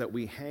ornament that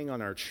we hang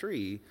on our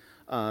tree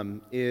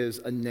is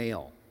a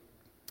nail.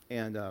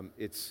 And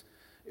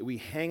we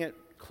hang it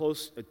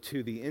close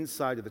to the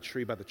inside of the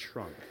tree by the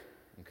trunk,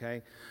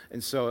 okay?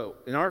 And so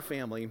in our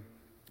family,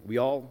 we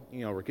all,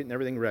 we're getting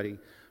everything ready.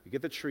 We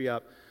get the tree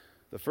up.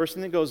 The first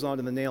thing that goes on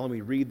to the nail, and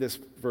we read this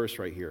verse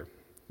right here.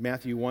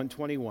 Matthew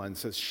 1:21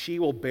 says, "She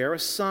will bear a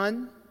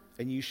son,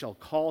 and you shall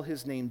call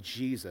his name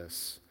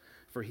Jesus,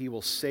 for he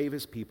will save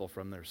his people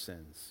from their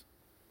sins."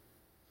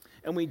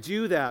 And we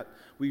do that.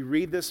 We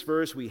read this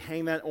verse, we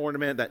hang that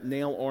ornament, that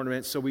nail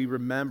ornament, so we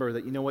remember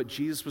that, you know what,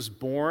 Jesus was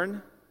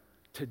born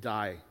to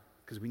die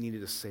because we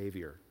needed a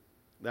Savior.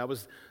 There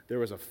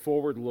was a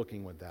forward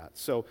looking with that.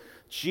 So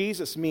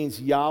Jesus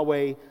means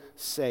Yahweh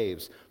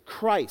saves.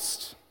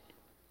 Christ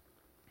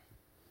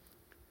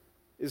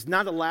is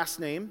not a last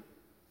name.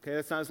 Okay,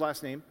 that's not his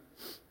last name.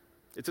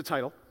 It's a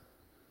title.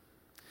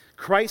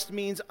 Christ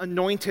means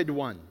anointed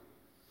one.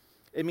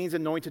 It means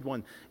anointed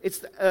one. It's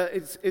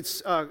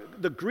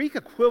the Greek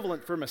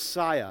equivalent for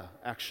Messiah,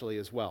 actually,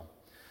 as well.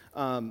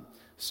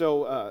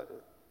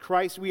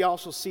 Christ, we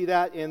also see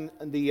that in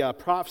the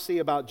prophecy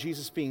about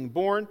Jesus being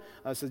born.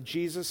 So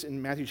Jesus,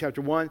 in Matthew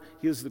chapter 1,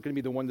 he is going to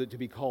be the one to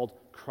be called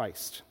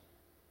Christ.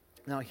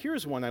 Now,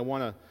 here's one I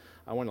want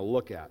to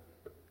look at.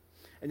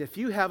 And if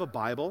you have a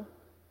Bible,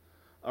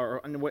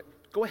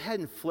 go ahead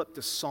and flip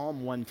to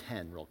Psalm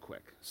 110 real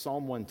quick.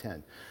 Psalm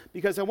 110.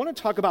 Because I want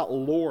to talk about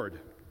Lord.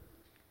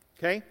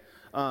 Okay?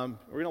 We're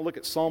going to look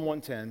at Psalm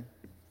 110.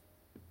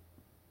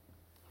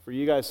 For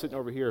you guys sitting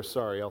over here,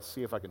 sorry, I'll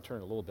see if I can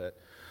turn a little bit.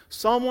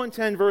 Psalm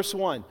 110, verse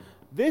 1.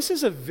 This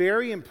is a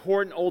very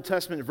important Old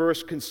Testament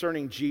verse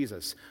concerning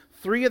Jesus.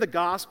 3 of the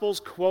Gospels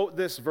quote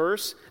this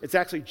verse. It's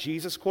actually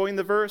Jesus quoting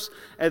the verse.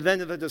 And then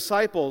the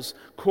disciples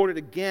quote it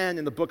again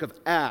in the book of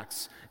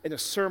Acts in a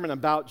sermon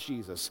about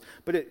Jesus.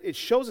 But it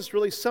shows us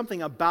really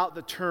something about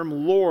the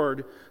term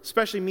Lord,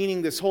 especially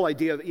meaning this whole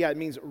idea that, it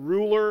means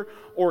ruler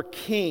or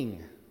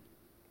king.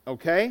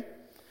 Okay?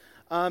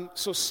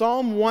 So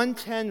Psalm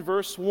 110,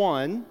 verse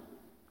 1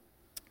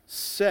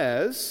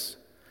 says,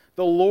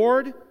 "The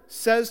Lord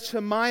says to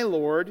my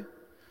Lord,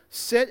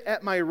 sit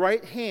at my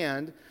right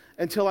hand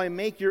until I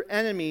make your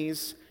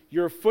enemies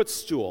your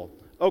footstool."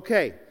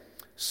 Okay,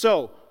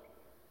 so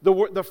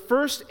the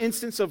first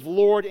instance of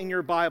Lord in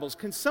your Bibles,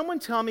 can someone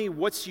tell me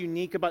what's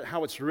unique about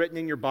how it's written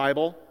in your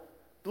Bible?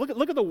 Look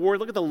at the word,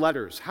 look at the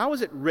letters. How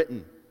is it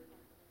written?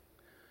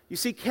 You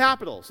see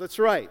capitals, that's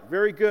right,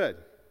 very good.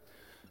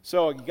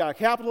 So you got a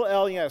capital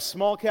L, you got a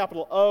small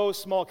capital O,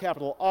 small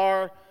capital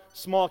R,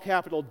 small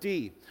capital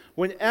D.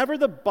 Whenever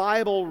the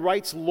Bible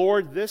writes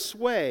Lord this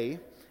way,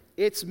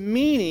 it's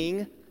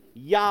meaning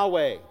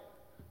Yahweh,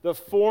 the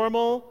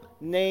formal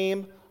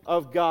name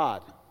of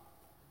God.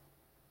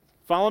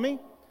 Follow me?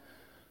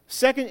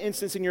 Second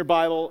instance in your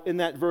Bible in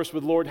that verse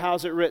with Lord,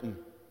 how's it written?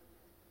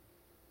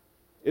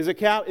 Is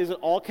it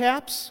all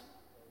caps?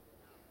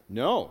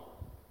 No.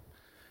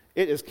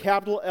 It is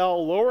capital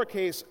L,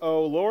 lowercase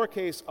o,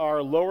 lowercase r,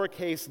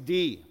 lowercase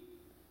d.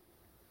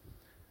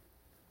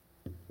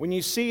 When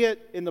you see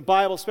it in the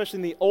Bible, especially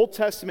in the Old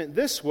Testament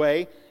this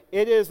way,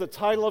 it is the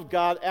title of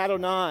God,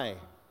 Adonai.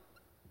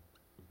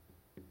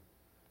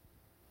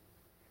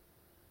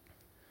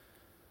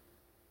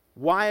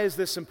 Why is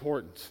this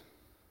important?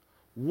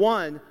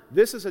 One,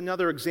 this is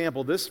another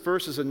example. This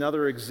verse is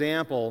another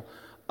example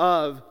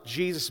of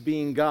Jesus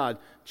being God.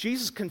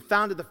 Jesus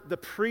confounded the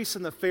priests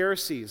and the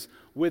Pharisees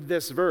with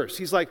this verse.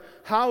 He's like,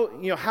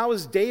 how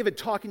is David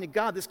talking to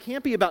God? This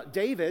can't be about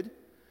David.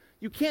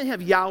 You can't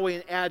have Yahweh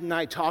and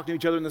Adonai talking to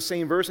each other in the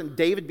same verse and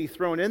David be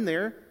thrown in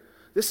there.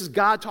 This is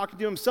God talking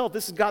to himself.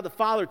 This is God the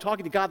Father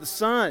talking to God the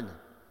Son.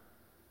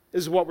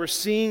 This is what we're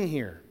seeing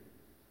here.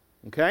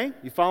 Okay?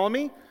 You follow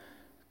me?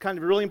 Kind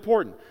of really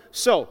important.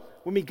 So,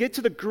 when we get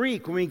to the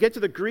Greek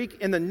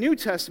in the New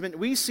Testament,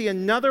 we see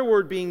another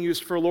word being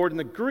used for Lord in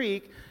the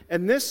Greek,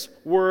 and this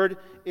word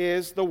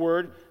is the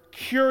word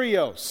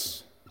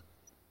kurios.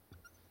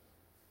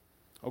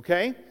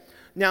 Okay?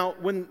 Now,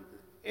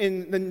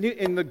 in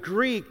the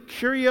Greek,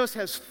 kurios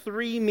has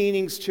 3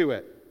 meanings to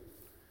it.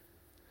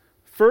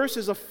 First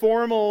is a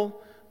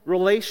formal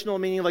relational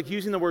meaning, like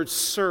using the word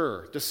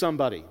sir to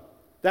somebody.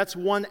 That's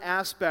one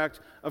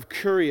aspect of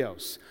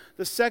kurios.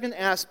 The second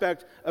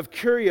aspect of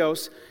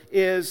kurios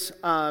is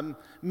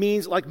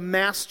means like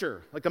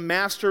master, like a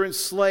master and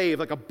slave,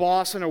 like a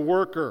boss and a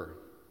worker.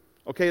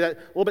 Okay, that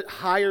a little bit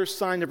higher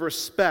sign of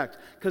respect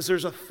because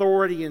there's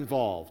authority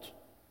involved,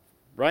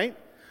 right?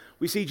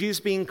 We see Jesus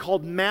being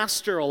called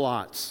master a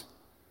lot.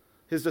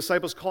 His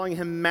disciples calling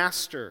him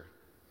master.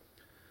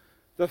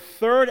 The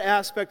third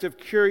aspect of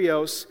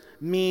kurios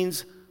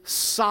means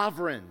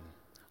sovereign,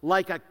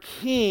 like a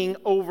king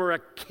over a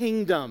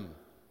kingdom.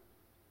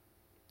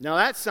 Now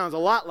that sounds a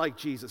lot like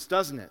Jesus,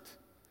 doesn't it?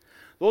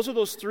 Those are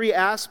those 3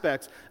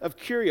 aspects of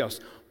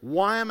kurios.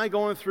 Why am I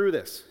going through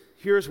this?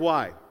 Here's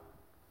why.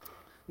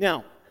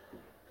 Now,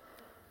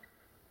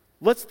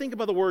 let's think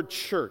about the word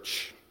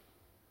church.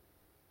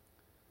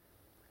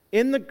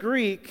 In the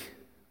Greek,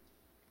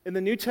 in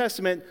the New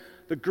Testament,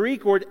 the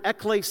Greek word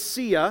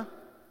ekklesia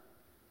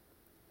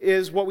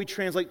is what we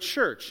translate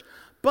church.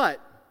 But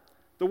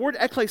the word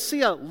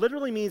ekklesia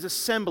literally means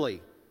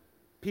assembly,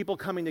 people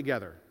coming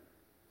together.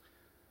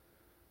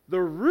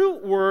 The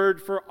root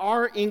word for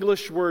our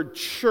English word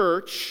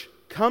church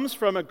comes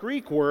from a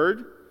Greek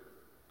word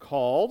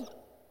called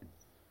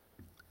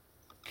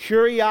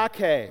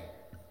kuriake.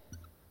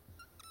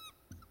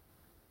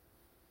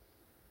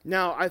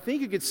 Now, I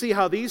think you can see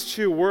how these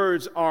two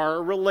words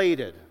are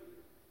related.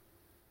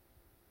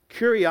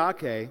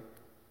 Kyriake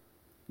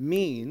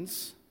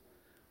means,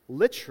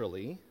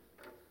 literally,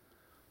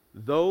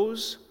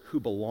 those who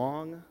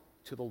belong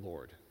to the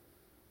Lord.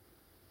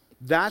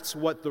 That's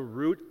what the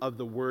root of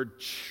the word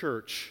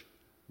church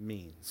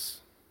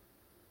means.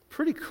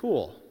 Pretty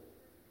cool.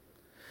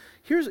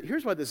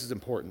 Here's why this is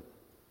important.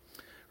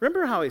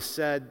 Remember how I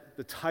said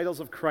the titles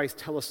of Christ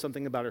tell us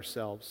something about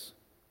ourselves?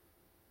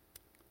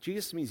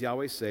 Jesus means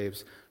Yahweh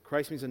saves.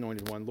 Christ means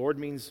anointed one. Lord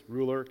means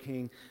ruler,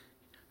 king.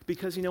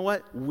 Because you know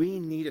what? We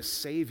need a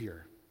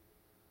Savior.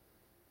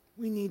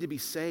 We need to be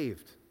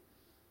saved.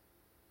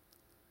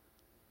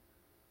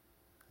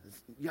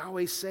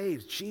 Yahweh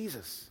saves,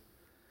 Jesus.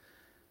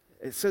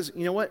 It says,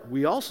 you know what?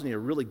 We also need a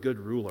really good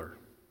ruler.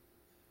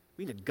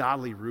 We need a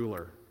godly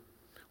ruler.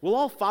 We'll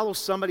all follow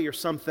somebody or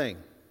something.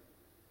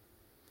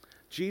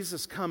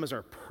 Jesus come as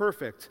our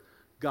perfect,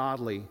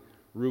 godly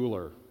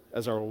ruler,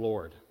 as our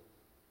Lord.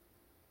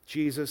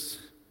 Jesus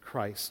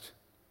Christ,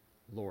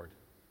 Lord.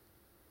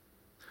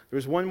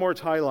 There's one more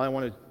title I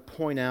want to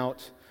point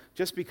out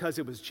just because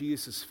it was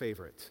Jesus'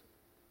 favorite.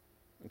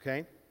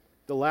 Okay?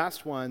 The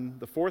last one,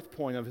 the fourth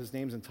point of his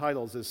names and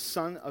titles is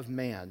Son of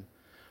Man,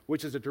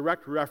 which is a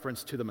direct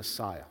reference to the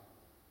Messiah.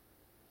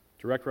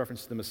 Direct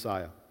reference to the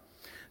Messiah.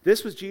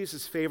 This was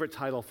Jesus' favorite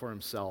title for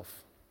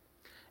himself.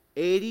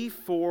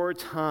 84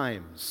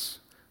 times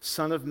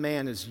Son of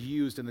Man is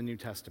used in the New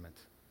Testament.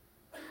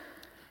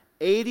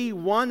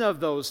 81 of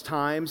those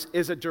times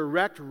is a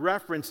direct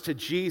reference to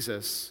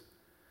Jesus,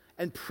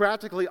 and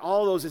practically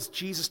all of those is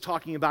Jesus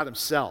talking about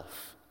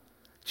himself.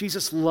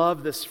 Jesus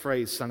loved this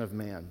phrase, Son of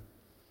Man.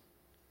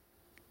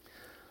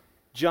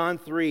 John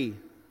 3,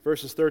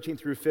 verses 13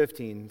 through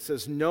 15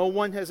 says, "No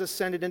one has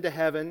ascended into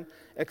heaven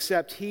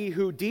except he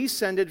who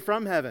descended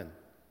from heaven."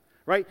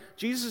 Right?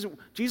 Jesus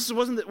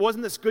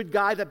wasn't this good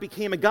guy that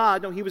became a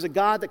God. No, he was a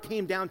God that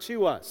came down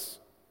to us.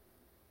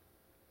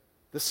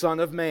 The Son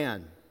of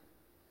Man.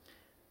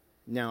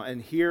 Now,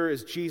 and here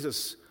is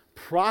Jesus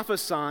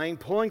prophesying,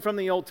 pulling from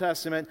the Old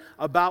Testament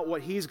about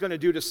what he's going to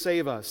do to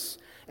save us.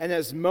 And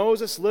as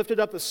Moses lifted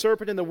up the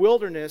serpent in the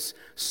wilderness,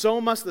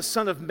 so must the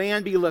Son of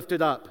Man be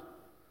lifted up,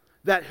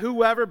 that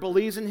whoever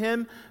believes in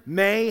him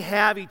may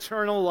have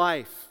eternal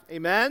life.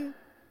 Amen?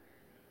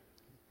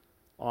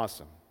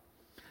 Awesome.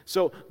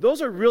 So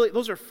those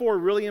are four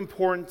really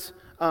important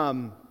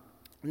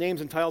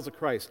names and titles of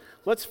Christ.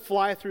 Let's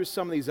fly through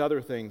some of these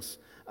other things.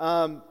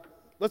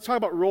 Let's talk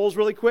about roles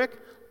really quick.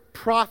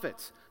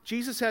 Prophet.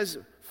 Jesus has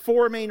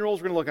four main roles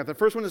we're going to look at. The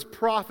first one is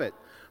prophet.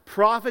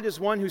 Prophet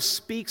is one who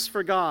speaks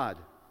for God.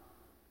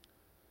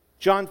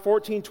 John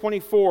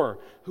 14:24.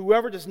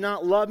 Whoever does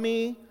not love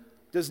me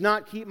does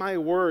not keep my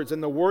words,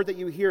 and the word that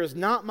you hear is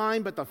not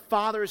mine, but the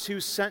Father's who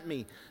sent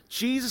me.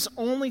 Jesus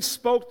only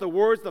spoke the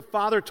words the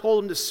Father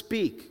told him to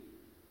speak.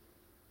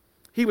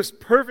 He was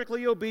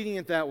perfectly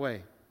obedient that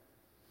way.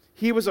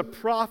 He was a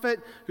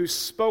prophet who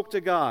spoke to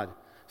God.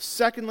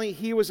 Secondly,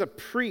 he was a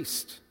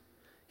priest.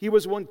 He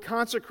was one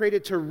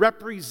consecrated to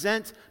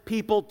represent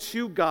people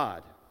to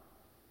God.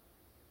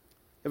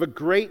 We have a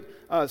great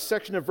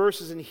section of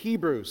verses in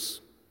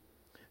Hebrews.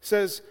 It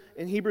says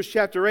in Hebrews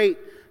chapter 8,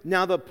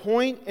 "Now the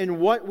point in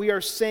what we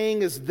are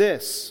saying is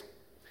this: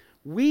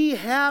 we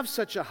have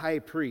such a high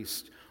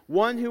priest,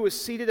 one who is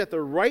seated at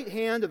the right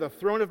hand of the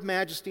throne of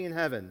majesty in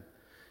heaven,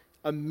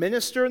 a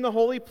minister in the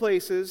holy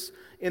places,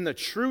 in the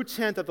true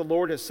tent that the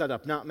Lord has set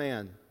up, not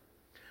man.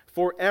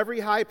 For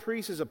every high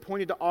priest is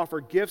appointed to offer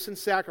gifts and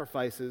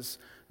sacrifices.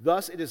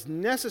 Thus it is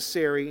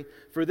necessary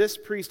for this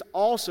priest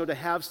also to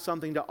have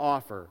something to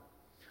offer."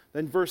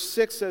 Then verse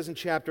 6 says in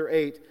chapter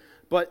 8,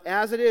 "But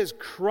as it is,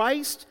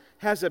 Christ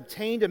has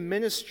obtained a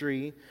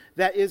ministry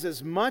that is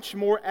as much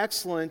more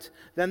excellent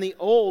than the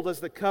old as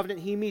the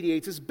covenant he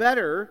mediates is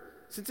better,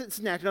 since it's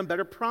enacted on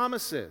better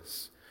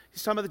promises."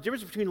 He's talking about the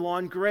difference between law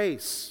and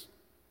grace.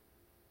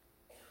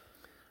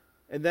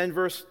 And then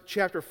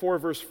chapter 4,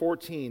 verse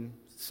 14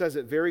 says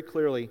it very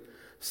clearly.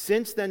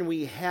 "Since then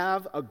we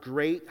have a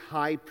great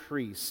high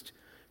priest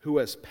who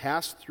has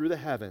passed through the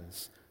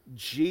heavens,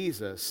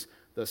 Jesus,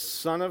 the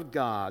Son of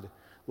God,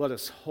 let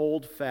us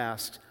hold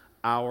fast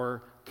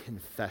our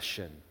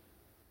confession."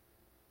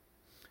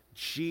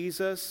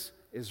 Jesus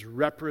is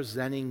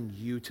representing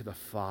you to the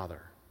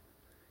Father.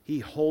 He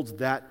holds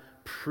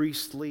that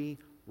priestly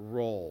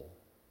role.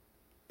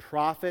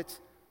 Prophet,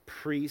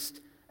 priest,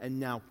 and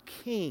now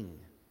king.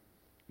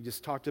 We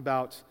just talked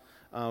about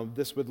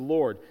this with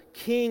Lord.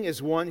 King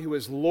is one who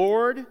is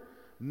Lord,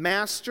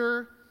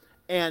 Master,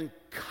 and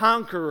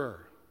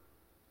Conqueror.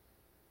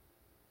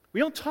 We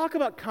don't talk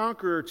about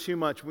Conqueror too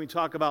much when we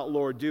talk about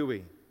Lord, do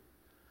we?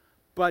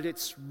 But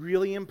it's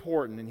really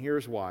important, and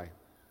here's why.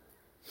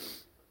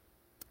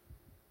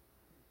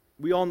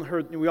 We all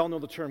know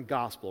the term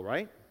gospel,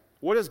 right?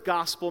 What does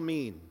gospel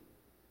mean?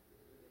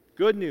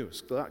 Good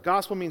news.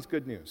 Gospel means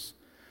good news.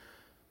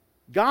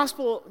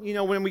 Gospel,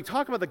 when we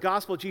talk about the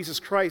gospel of Jesus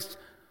Christ,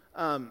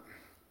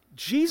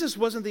 Jesus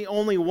wasn't the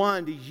only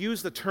one to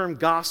use the term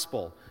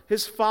gospel.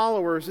 His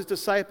followers, his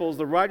disciples,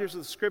 the writers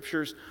of the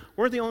scriptures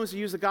weren't the only ones to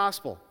use the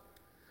gospel.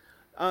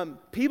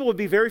 People would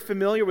be very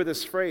familiar with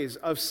this phrase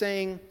of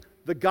saying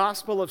the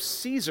gospel of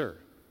Caesar,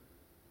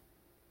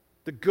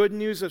 the good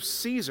news of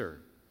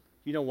Caesar.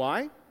 You know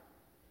why?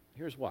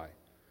 Here's why.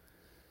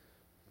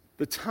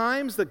 The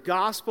times the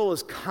gospel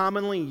is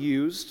commonly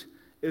used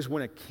is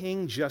when a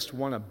king just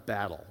won a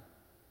battle.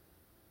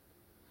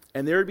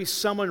 And there would be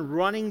someone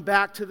running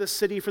back to the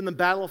city from the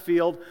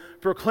battlefield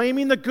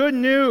proclaiming the good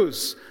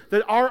news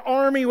that our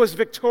army was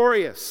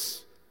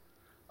victorious.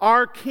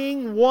 Our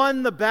king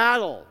won the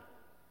battle.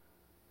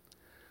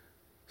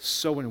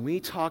 So when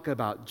we talk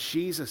about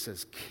Jesus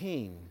as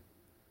king,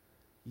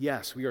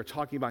 yes, we are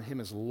talking about him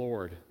as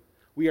Lord.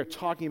 We are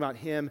talking about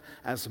him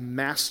as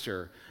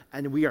master.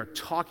 And we are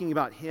talking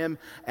about him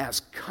as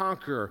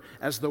conqueror,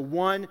 as the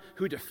one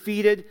who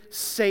defeated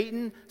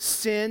Satan,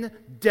 sin,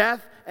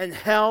 death, and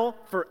hell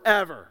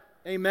forever.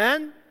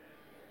 Amen?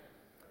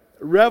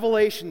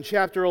 Revelation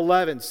chapter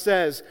 11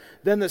 says,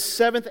 "Then the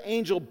seventh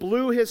angel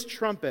blew his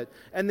trumpet,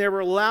 and there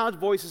were loud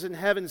voices in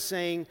heaven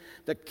saying,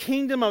 'The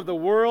kingdom of the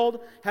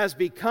world has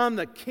become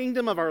the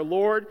kingdom of our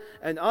Lord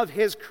and of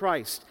his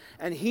Christ,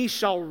 and he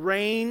shall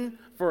reign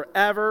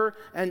forever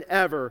and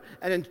ever.'"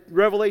 And in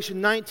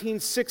Revelation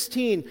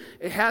 19:16,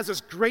 it has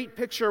this great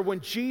picture when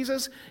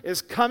Jesus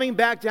is coming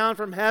back down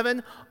from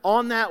heaven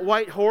on that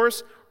white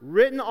horse.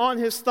 Written on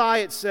his thigh,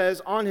 it says,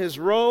 on his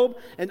robe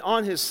and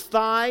on his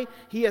thigh,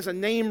 he has a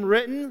name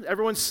written.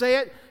 Everyone say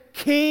it.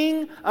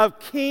 King of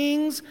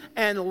Kings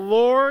and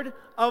Lord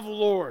of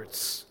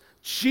Lords.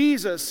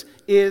 Jesus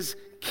is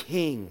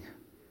King.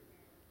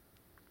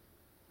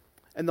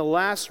 And the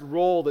last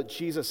role that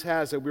Jesus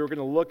has that we were going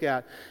to look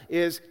at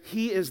is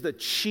he is the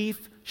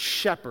chief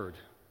shepherd.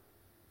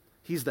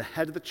 He's the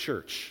head of the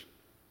church.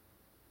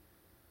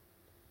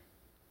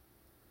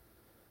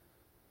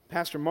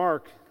 Pastor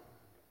Mark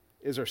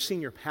is our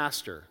senior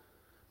pastor,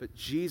 but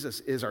Jesus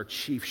is our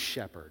chief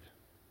shepherd.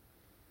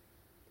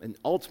 And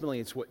ultimately,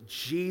 it's what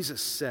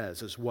Jesus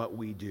says is what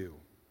we do.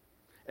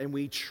 And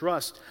we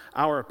trust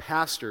our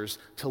pastors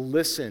to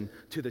listen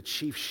to the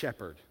chief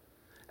shepherd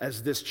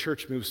as this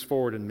church moves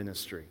forward in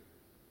ministry.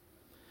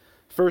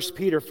 1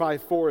 Peter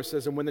 5:4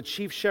 says, "And when the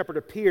chief shepherd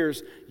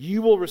appears,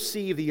 you will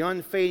receive the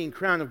unfading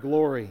crown of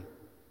glory."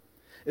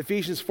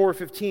 Ephesians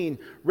 4:15,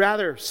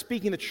 "Rather,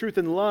 speaking the truth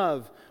in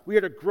love, we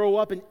are to grow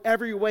up in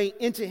every way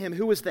into him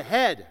who is the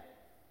head,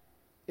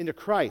 into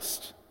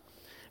Christ."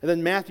 And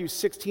then Matthew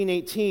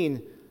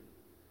 16:18,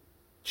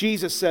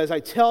 Jesus says, "I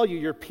tell you,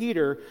 you're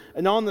Peter,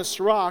 and on this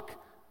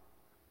rock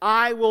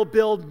I will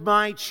build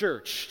my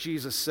church,"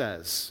 Jesus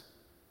says.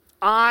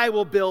 I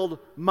will build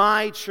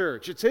my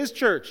church. It's his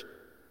church,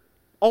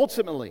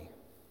 ultimately.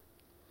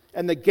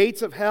 "And the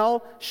gates of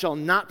hell shall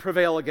not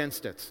prevail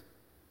against it."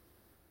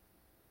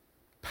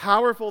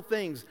 Powerful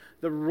things.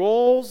 The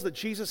roles that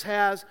Jesus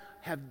has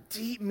have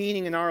deep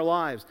meaning in our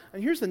lives.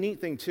 And here's the neat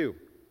thing too.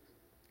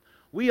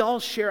 We all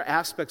share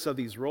aspects of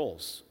these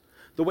roles.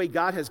 The way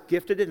God has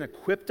gifted and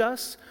equipped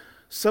us.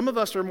 Some of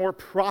us are more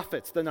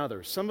prophets than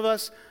others. Some of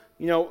us,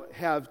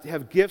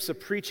 have gifts of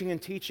preaching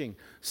and teaching.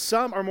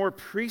 Some are more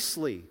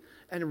priestly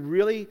and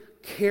really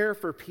care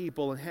for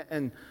people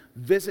and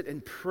visit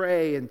and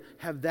pray and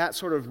have that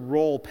sort of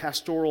role,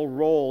 pastoral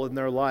role in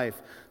their life.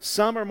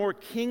 Some are more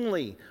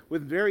kingly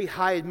with very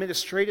high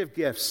administrative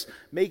gifts,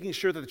 making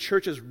sure that the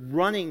church is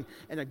running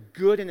in a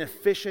good and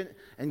efficient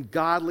and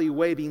godly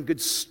way, being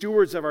good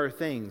stewards of our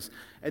things.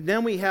 And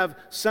then we have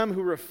some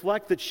who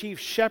reflect the chief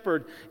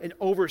shepherd in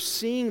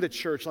overseeing the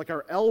church, like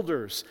our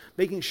elders,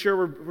 making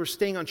sure we're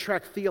staying on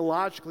track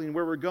theologically and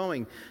where we're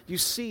going. You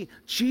see,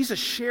 Jesus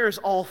shares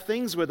all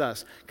things with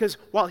us, because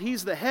while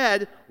he's the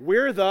head,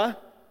 we're the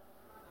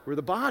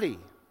body.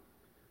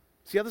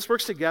 See how this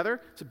works together?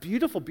 It's a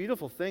beautiful,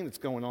 beautiful thing that's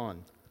going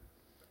on.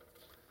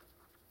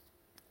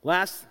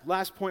 Last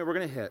point we're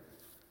going to hit.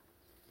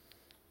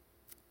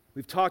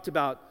 We've talked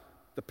about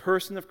the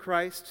person of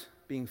Christ,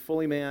 being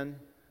fully man,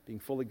 being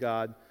fully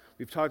God.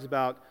 We've talked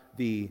about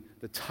the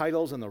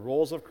titles and the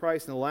roles of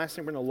Christ. And the last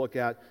thing we're going to look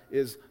at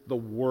is the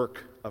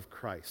work of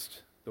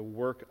Christ. The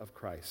work of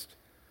Christ.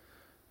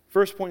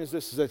 First point is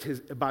this,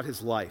 is about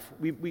his life.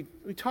 We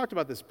talked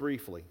about this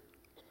briefly.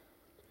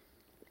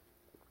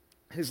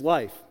 His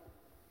life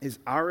is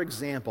our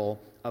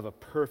example of a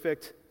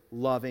perfect,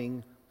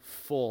 loving,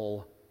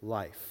 full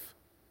life.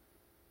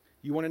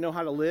 You want to know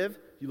how to live?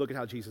 You look at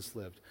how Jesus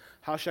lived.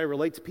 How should I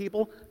relate to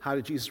people? How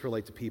did Jesus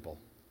relate to people?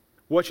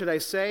 What should I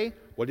say?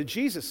 What did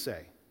Jesus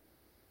say?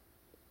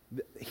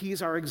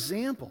 He's our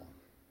example.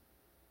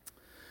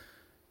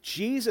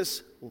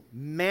 Jesus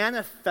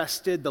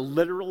manifested the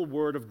literal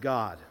word of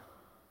God.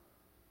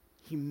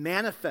 He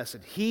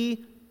manifested.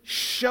 He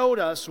showed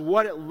us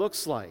what it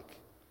looks like.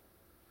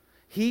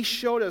 He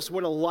showed us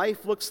what a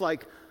life looks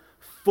like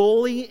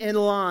fully in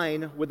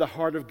line with the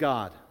heart of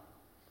God.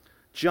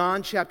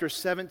 John chapter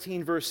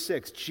 17, verse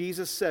 6,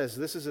 Jesus says,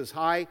 this is his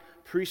high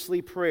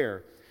priestly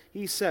prayer.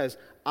 He says,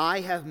 "I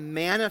have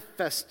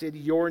manifested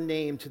your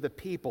name to the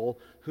people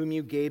whom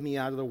you gave me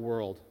out of the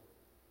world."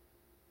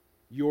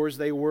 Yours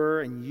they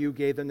were, and you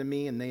gave them to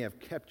me, and they have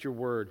kept your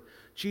word.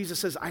 Jesus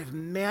says, I've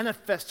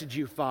manifested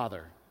you,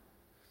 Father.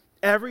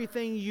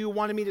 Everything you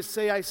wanted me to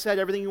say, I said.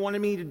 Everything you wanted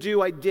me to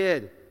do, I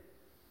did.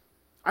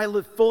 I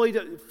live fully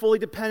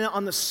dependent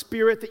on the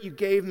Spirit that you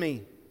gave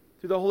me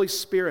through the Holy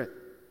Spirit.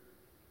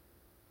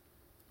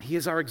 He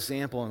is our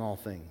example in all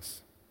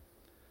things.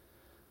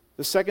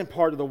 The second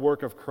part of the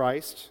work of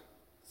Christ,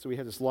 so we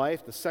have his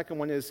life. The second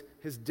one is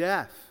his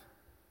death.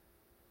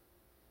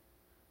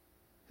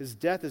 His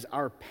death is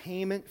our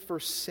payment for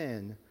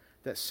sin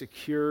that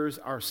secures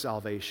our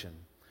salvation.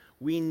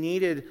 We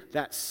needed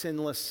that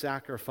sinless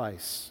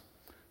sacrifice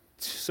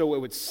so it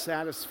would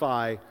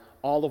satisfy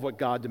all of what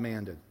God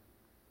demanded.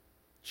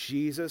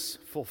 Jesus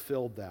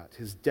fulfilled that.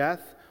 His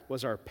death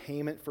was our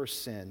payment for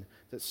sin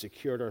that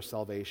secured our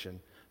salvation.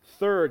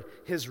 Third,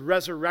 his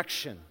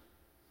resurrection.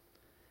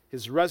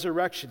 His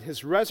resurrection.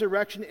 His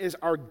resurrection is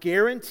our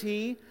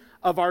guarantee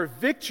of our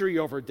victory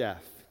over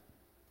death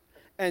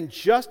and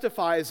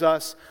justifies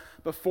us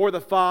before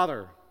the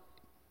Father.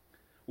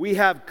 We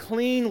have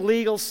clean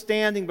legal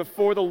standing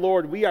before the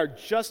Lord. We are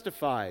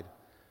justified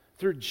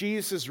through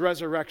Jesus'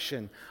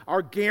 resurrection.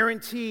 Our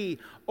guarantee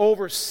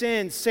over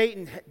sin,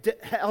 Satan,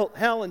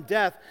 hell, and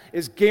death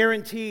is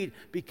guaranteed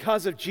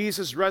because of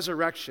Jesus'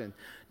 resurrection.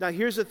 Now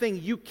here's the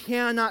thing, you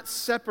cannot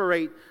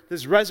separate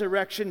this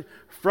resurrection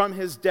from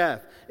his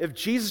death. If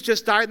Jesus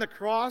just died on the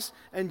cross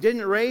and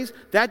didn't raise,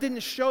 that didn't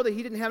show that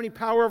he didn't have any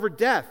power over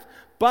death.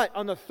 But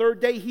on the third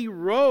day, he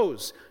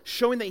rose,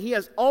 showing that he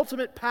has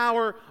ultimate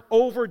power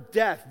over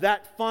death,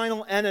 that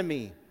final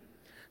enemy.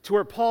 To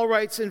where Paul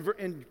writes in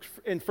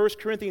 1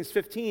 Corinthians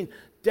 15,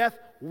 death,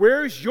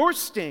 where's your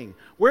sting?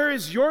 Where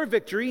is your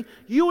victory?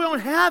 You don't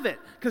have it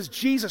because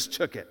Jesus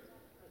took it.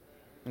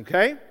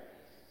 Okay?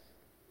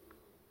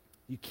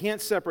 You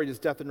can't separate his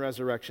death and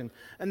resurrection.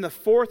 And the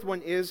fourth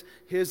one is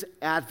his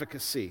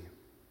advocacy.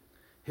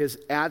 His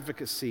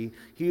advocacy.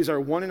 He is our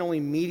one and only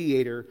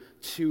mediator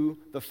to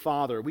the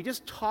Father. We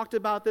just talked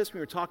about this. We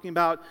were talking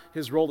about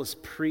his role as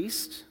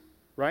priest,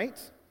 right?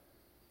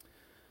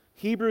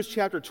 Hebrews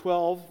chapter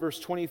 12, verse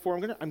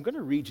 24. I'm going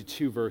to read you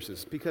two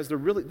verses because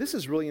this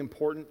is really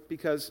important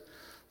because,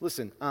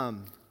 listen,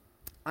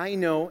 I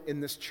know in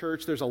this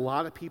church there's a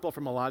lot of people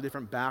from a lot of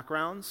different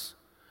backgrounds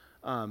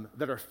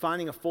that are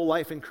finding a full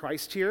life in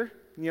Christ here.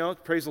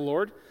 Praise the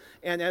Lord.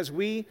 And as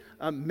we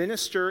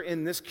minister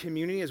in this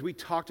community, as we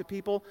talk to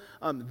people,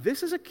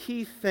 this is a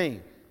key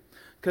thing.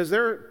 Because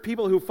there are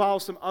people who follow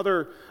some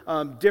other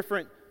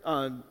different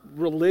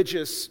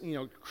religious,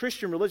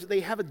 Christian religion.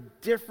 They have a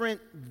different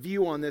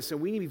view on this,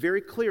 and we need to be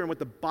very clear on what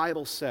the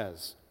Bible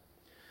says.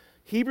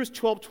 Hebrews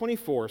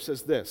 12:24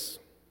 says this,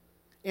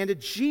 and to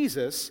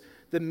Jesus,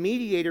 the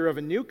mediator of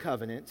a new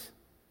covenant,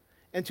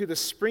 and to the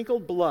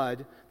sprinkled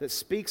blood that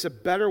speaks a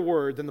better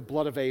word than the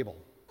blood of Abel.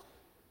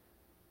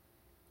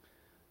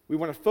 We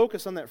want to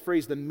focus on that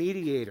phrase, the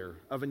mediator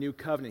of a new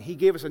covenant. He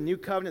gave us a new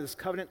covenant, this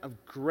covenant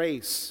of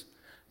grace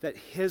that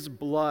his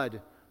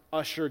blood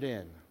ushered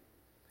in.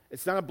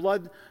 It's not a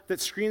blood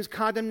that screams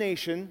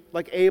condemnation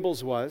like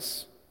Abel's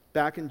was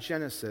back in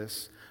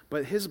Genesis,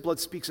 but his blood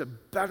speaks a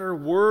better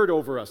word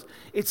over us.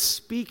 It's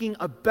speaking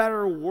a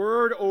better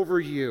word over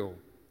you.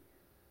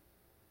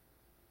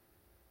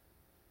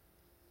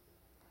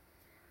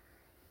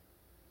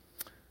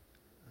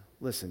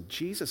 Listen,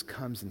 Jesus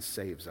comes and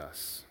saves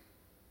us.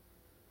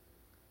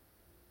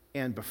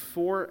 And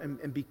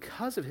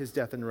because of his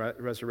death and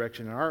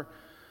resurrection,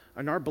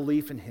 and our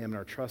belief in him and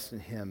our trust in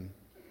him,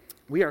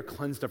 we are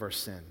cleansed of our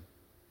sin.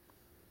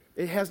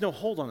 It has no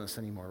hold on us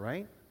anymore,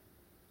 right?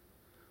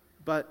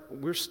 But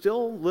we're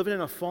still living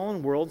in a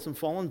fallen world, some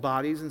fallen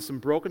bodies, and some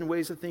broken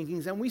ways of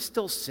thinking, and we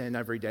still sin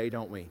every day,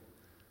 don't we?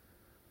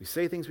 We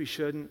say things we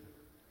shouldn't.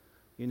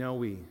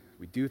 We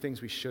do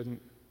things we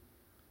shouldn't.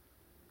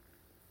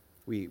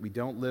 We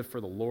don't live for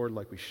the Lord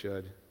like we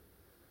should.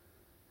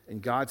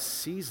 And God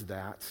sees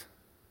that,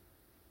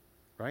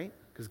 right?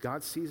 Because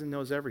God sees and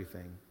knows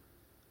everything.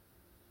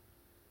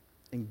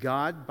 And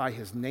God, by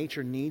his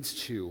nature, needs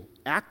to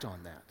act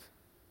on that.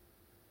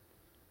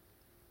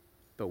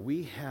 But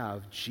we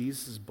have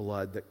Jesus'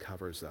 blood that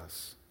covers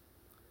us,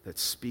 that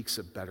speaks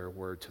a better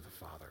word to the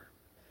Father.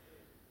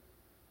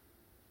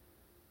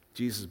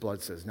 Jesus'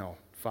 blood says, no,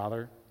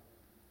 Father,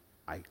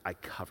 I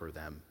cover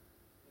them.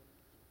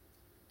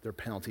 Their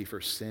penalty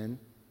for sin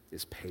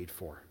is paid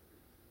for.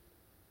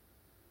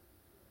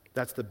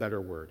 That's the better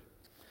word.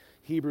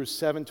 Hebrews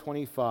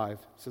 7:25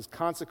 says,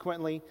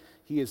 consequently,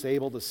 he is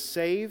able to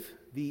save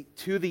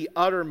to the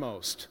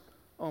uttermost.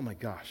 Oh my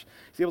gosh.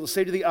 He's able to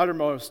save to the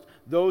uttermost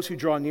those who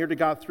draw near to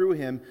God through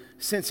him,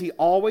 since he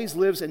always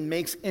lives and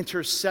makes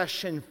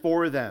intercession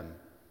for them.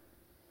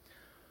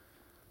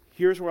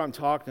 Here's what I'm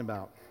talking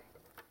about.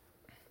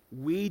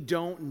 We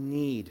don't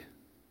need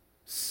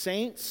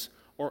saints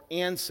or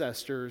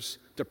ancestors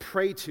to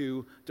pray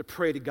to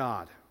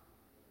God.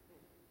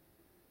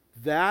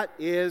 That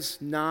is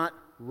not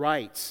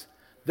right.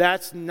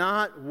 That's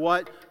not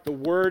what the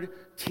Word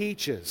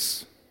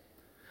teaches.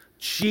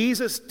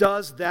 Jesus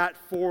does that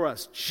for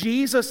us.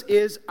 Jesus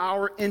is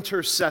our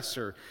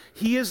intercessor.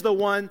 He is the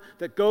one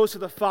that goes to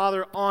the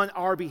Father on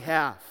our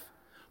behalf.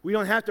 We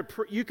don't have to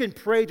you can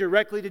pray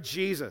directly to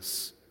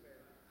Jesus.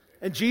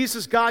 And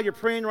Jesus, God, you're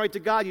praying right to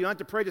God. You don't have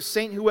to pray to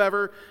Saint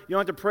whoever. You don't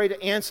have to pray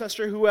to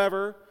ancestor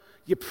whoever.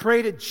 You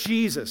pray to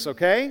Jesus,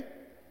 okay?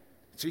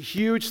 It's a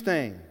huge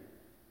thing.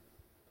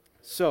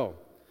 So,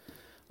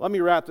 let me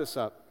wrap this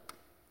up.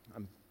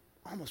 I'm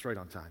almost right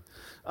on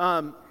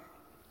time.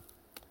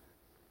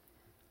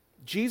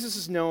 Jesus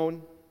is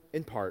known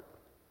in part.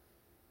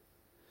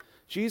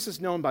 Jesus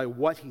is known by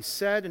what he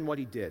said and what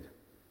he did,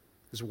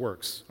 his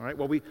works, all right,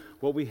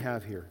 what we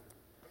have here.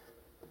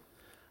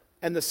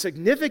 And the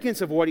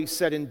significance of what he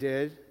said and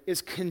did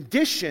is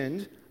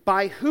conditioned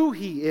by who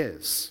he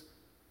is,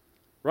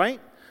 right?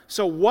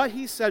 So what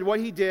he said, what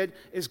he did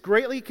is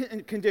greatly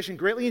conditioned,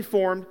 greatly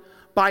informed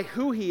by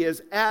who he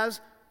is as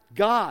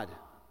God.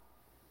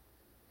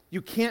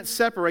 You can't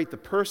separate the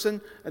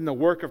person and the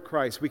work of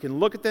Christ. We can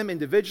look at them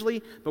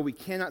individually, but we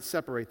cannot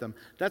separate them.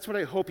 That's what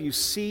I hope you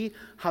see,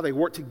 how they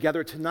work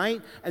together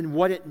tonight, and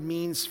what it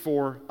means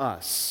for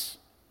us.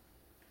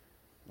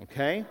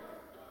 Okay?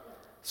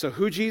 So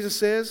who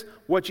Jesus is,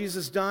 what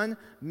Jesus has done,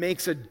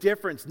 makes a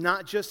difference,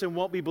 not just in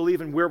what we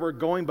believe and where we're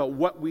going, but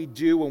what we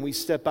do when we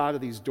step out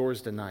of these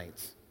doors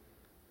tonight.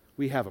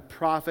 We have a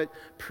prophet,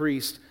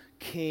 priest,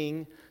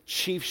 king,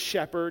 chief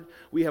shepherd,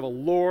 we have a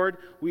Lord,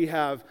 we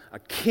have a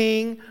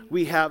king,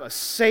 we have a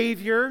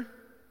Savior.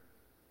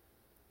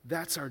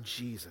 That's our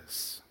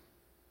Jesus.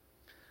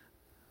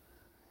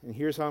 And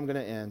here's how I'm going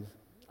to end.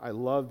 I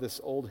love this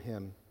old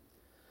hymn.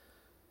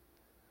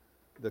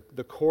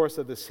 The chorus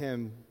of this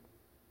hymn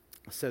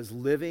says,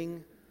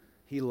 living,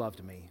 he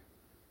loved me.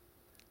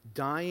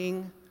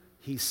 Dying,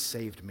 he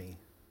saved me.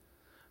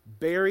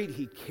 Buried,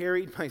 he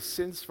carried my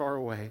sins far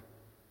away.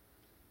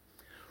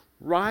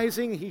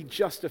 Rising, he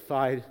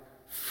justified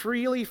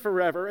freely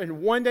forever,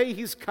 and one day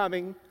he's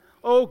coming.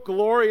 Oh,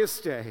 glorious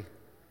day.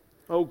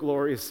 Oh,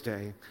 glorious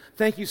day.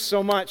 Thank you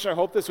so much. I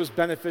hope this was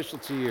beneficial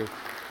to you.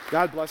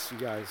 God bless you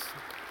guys.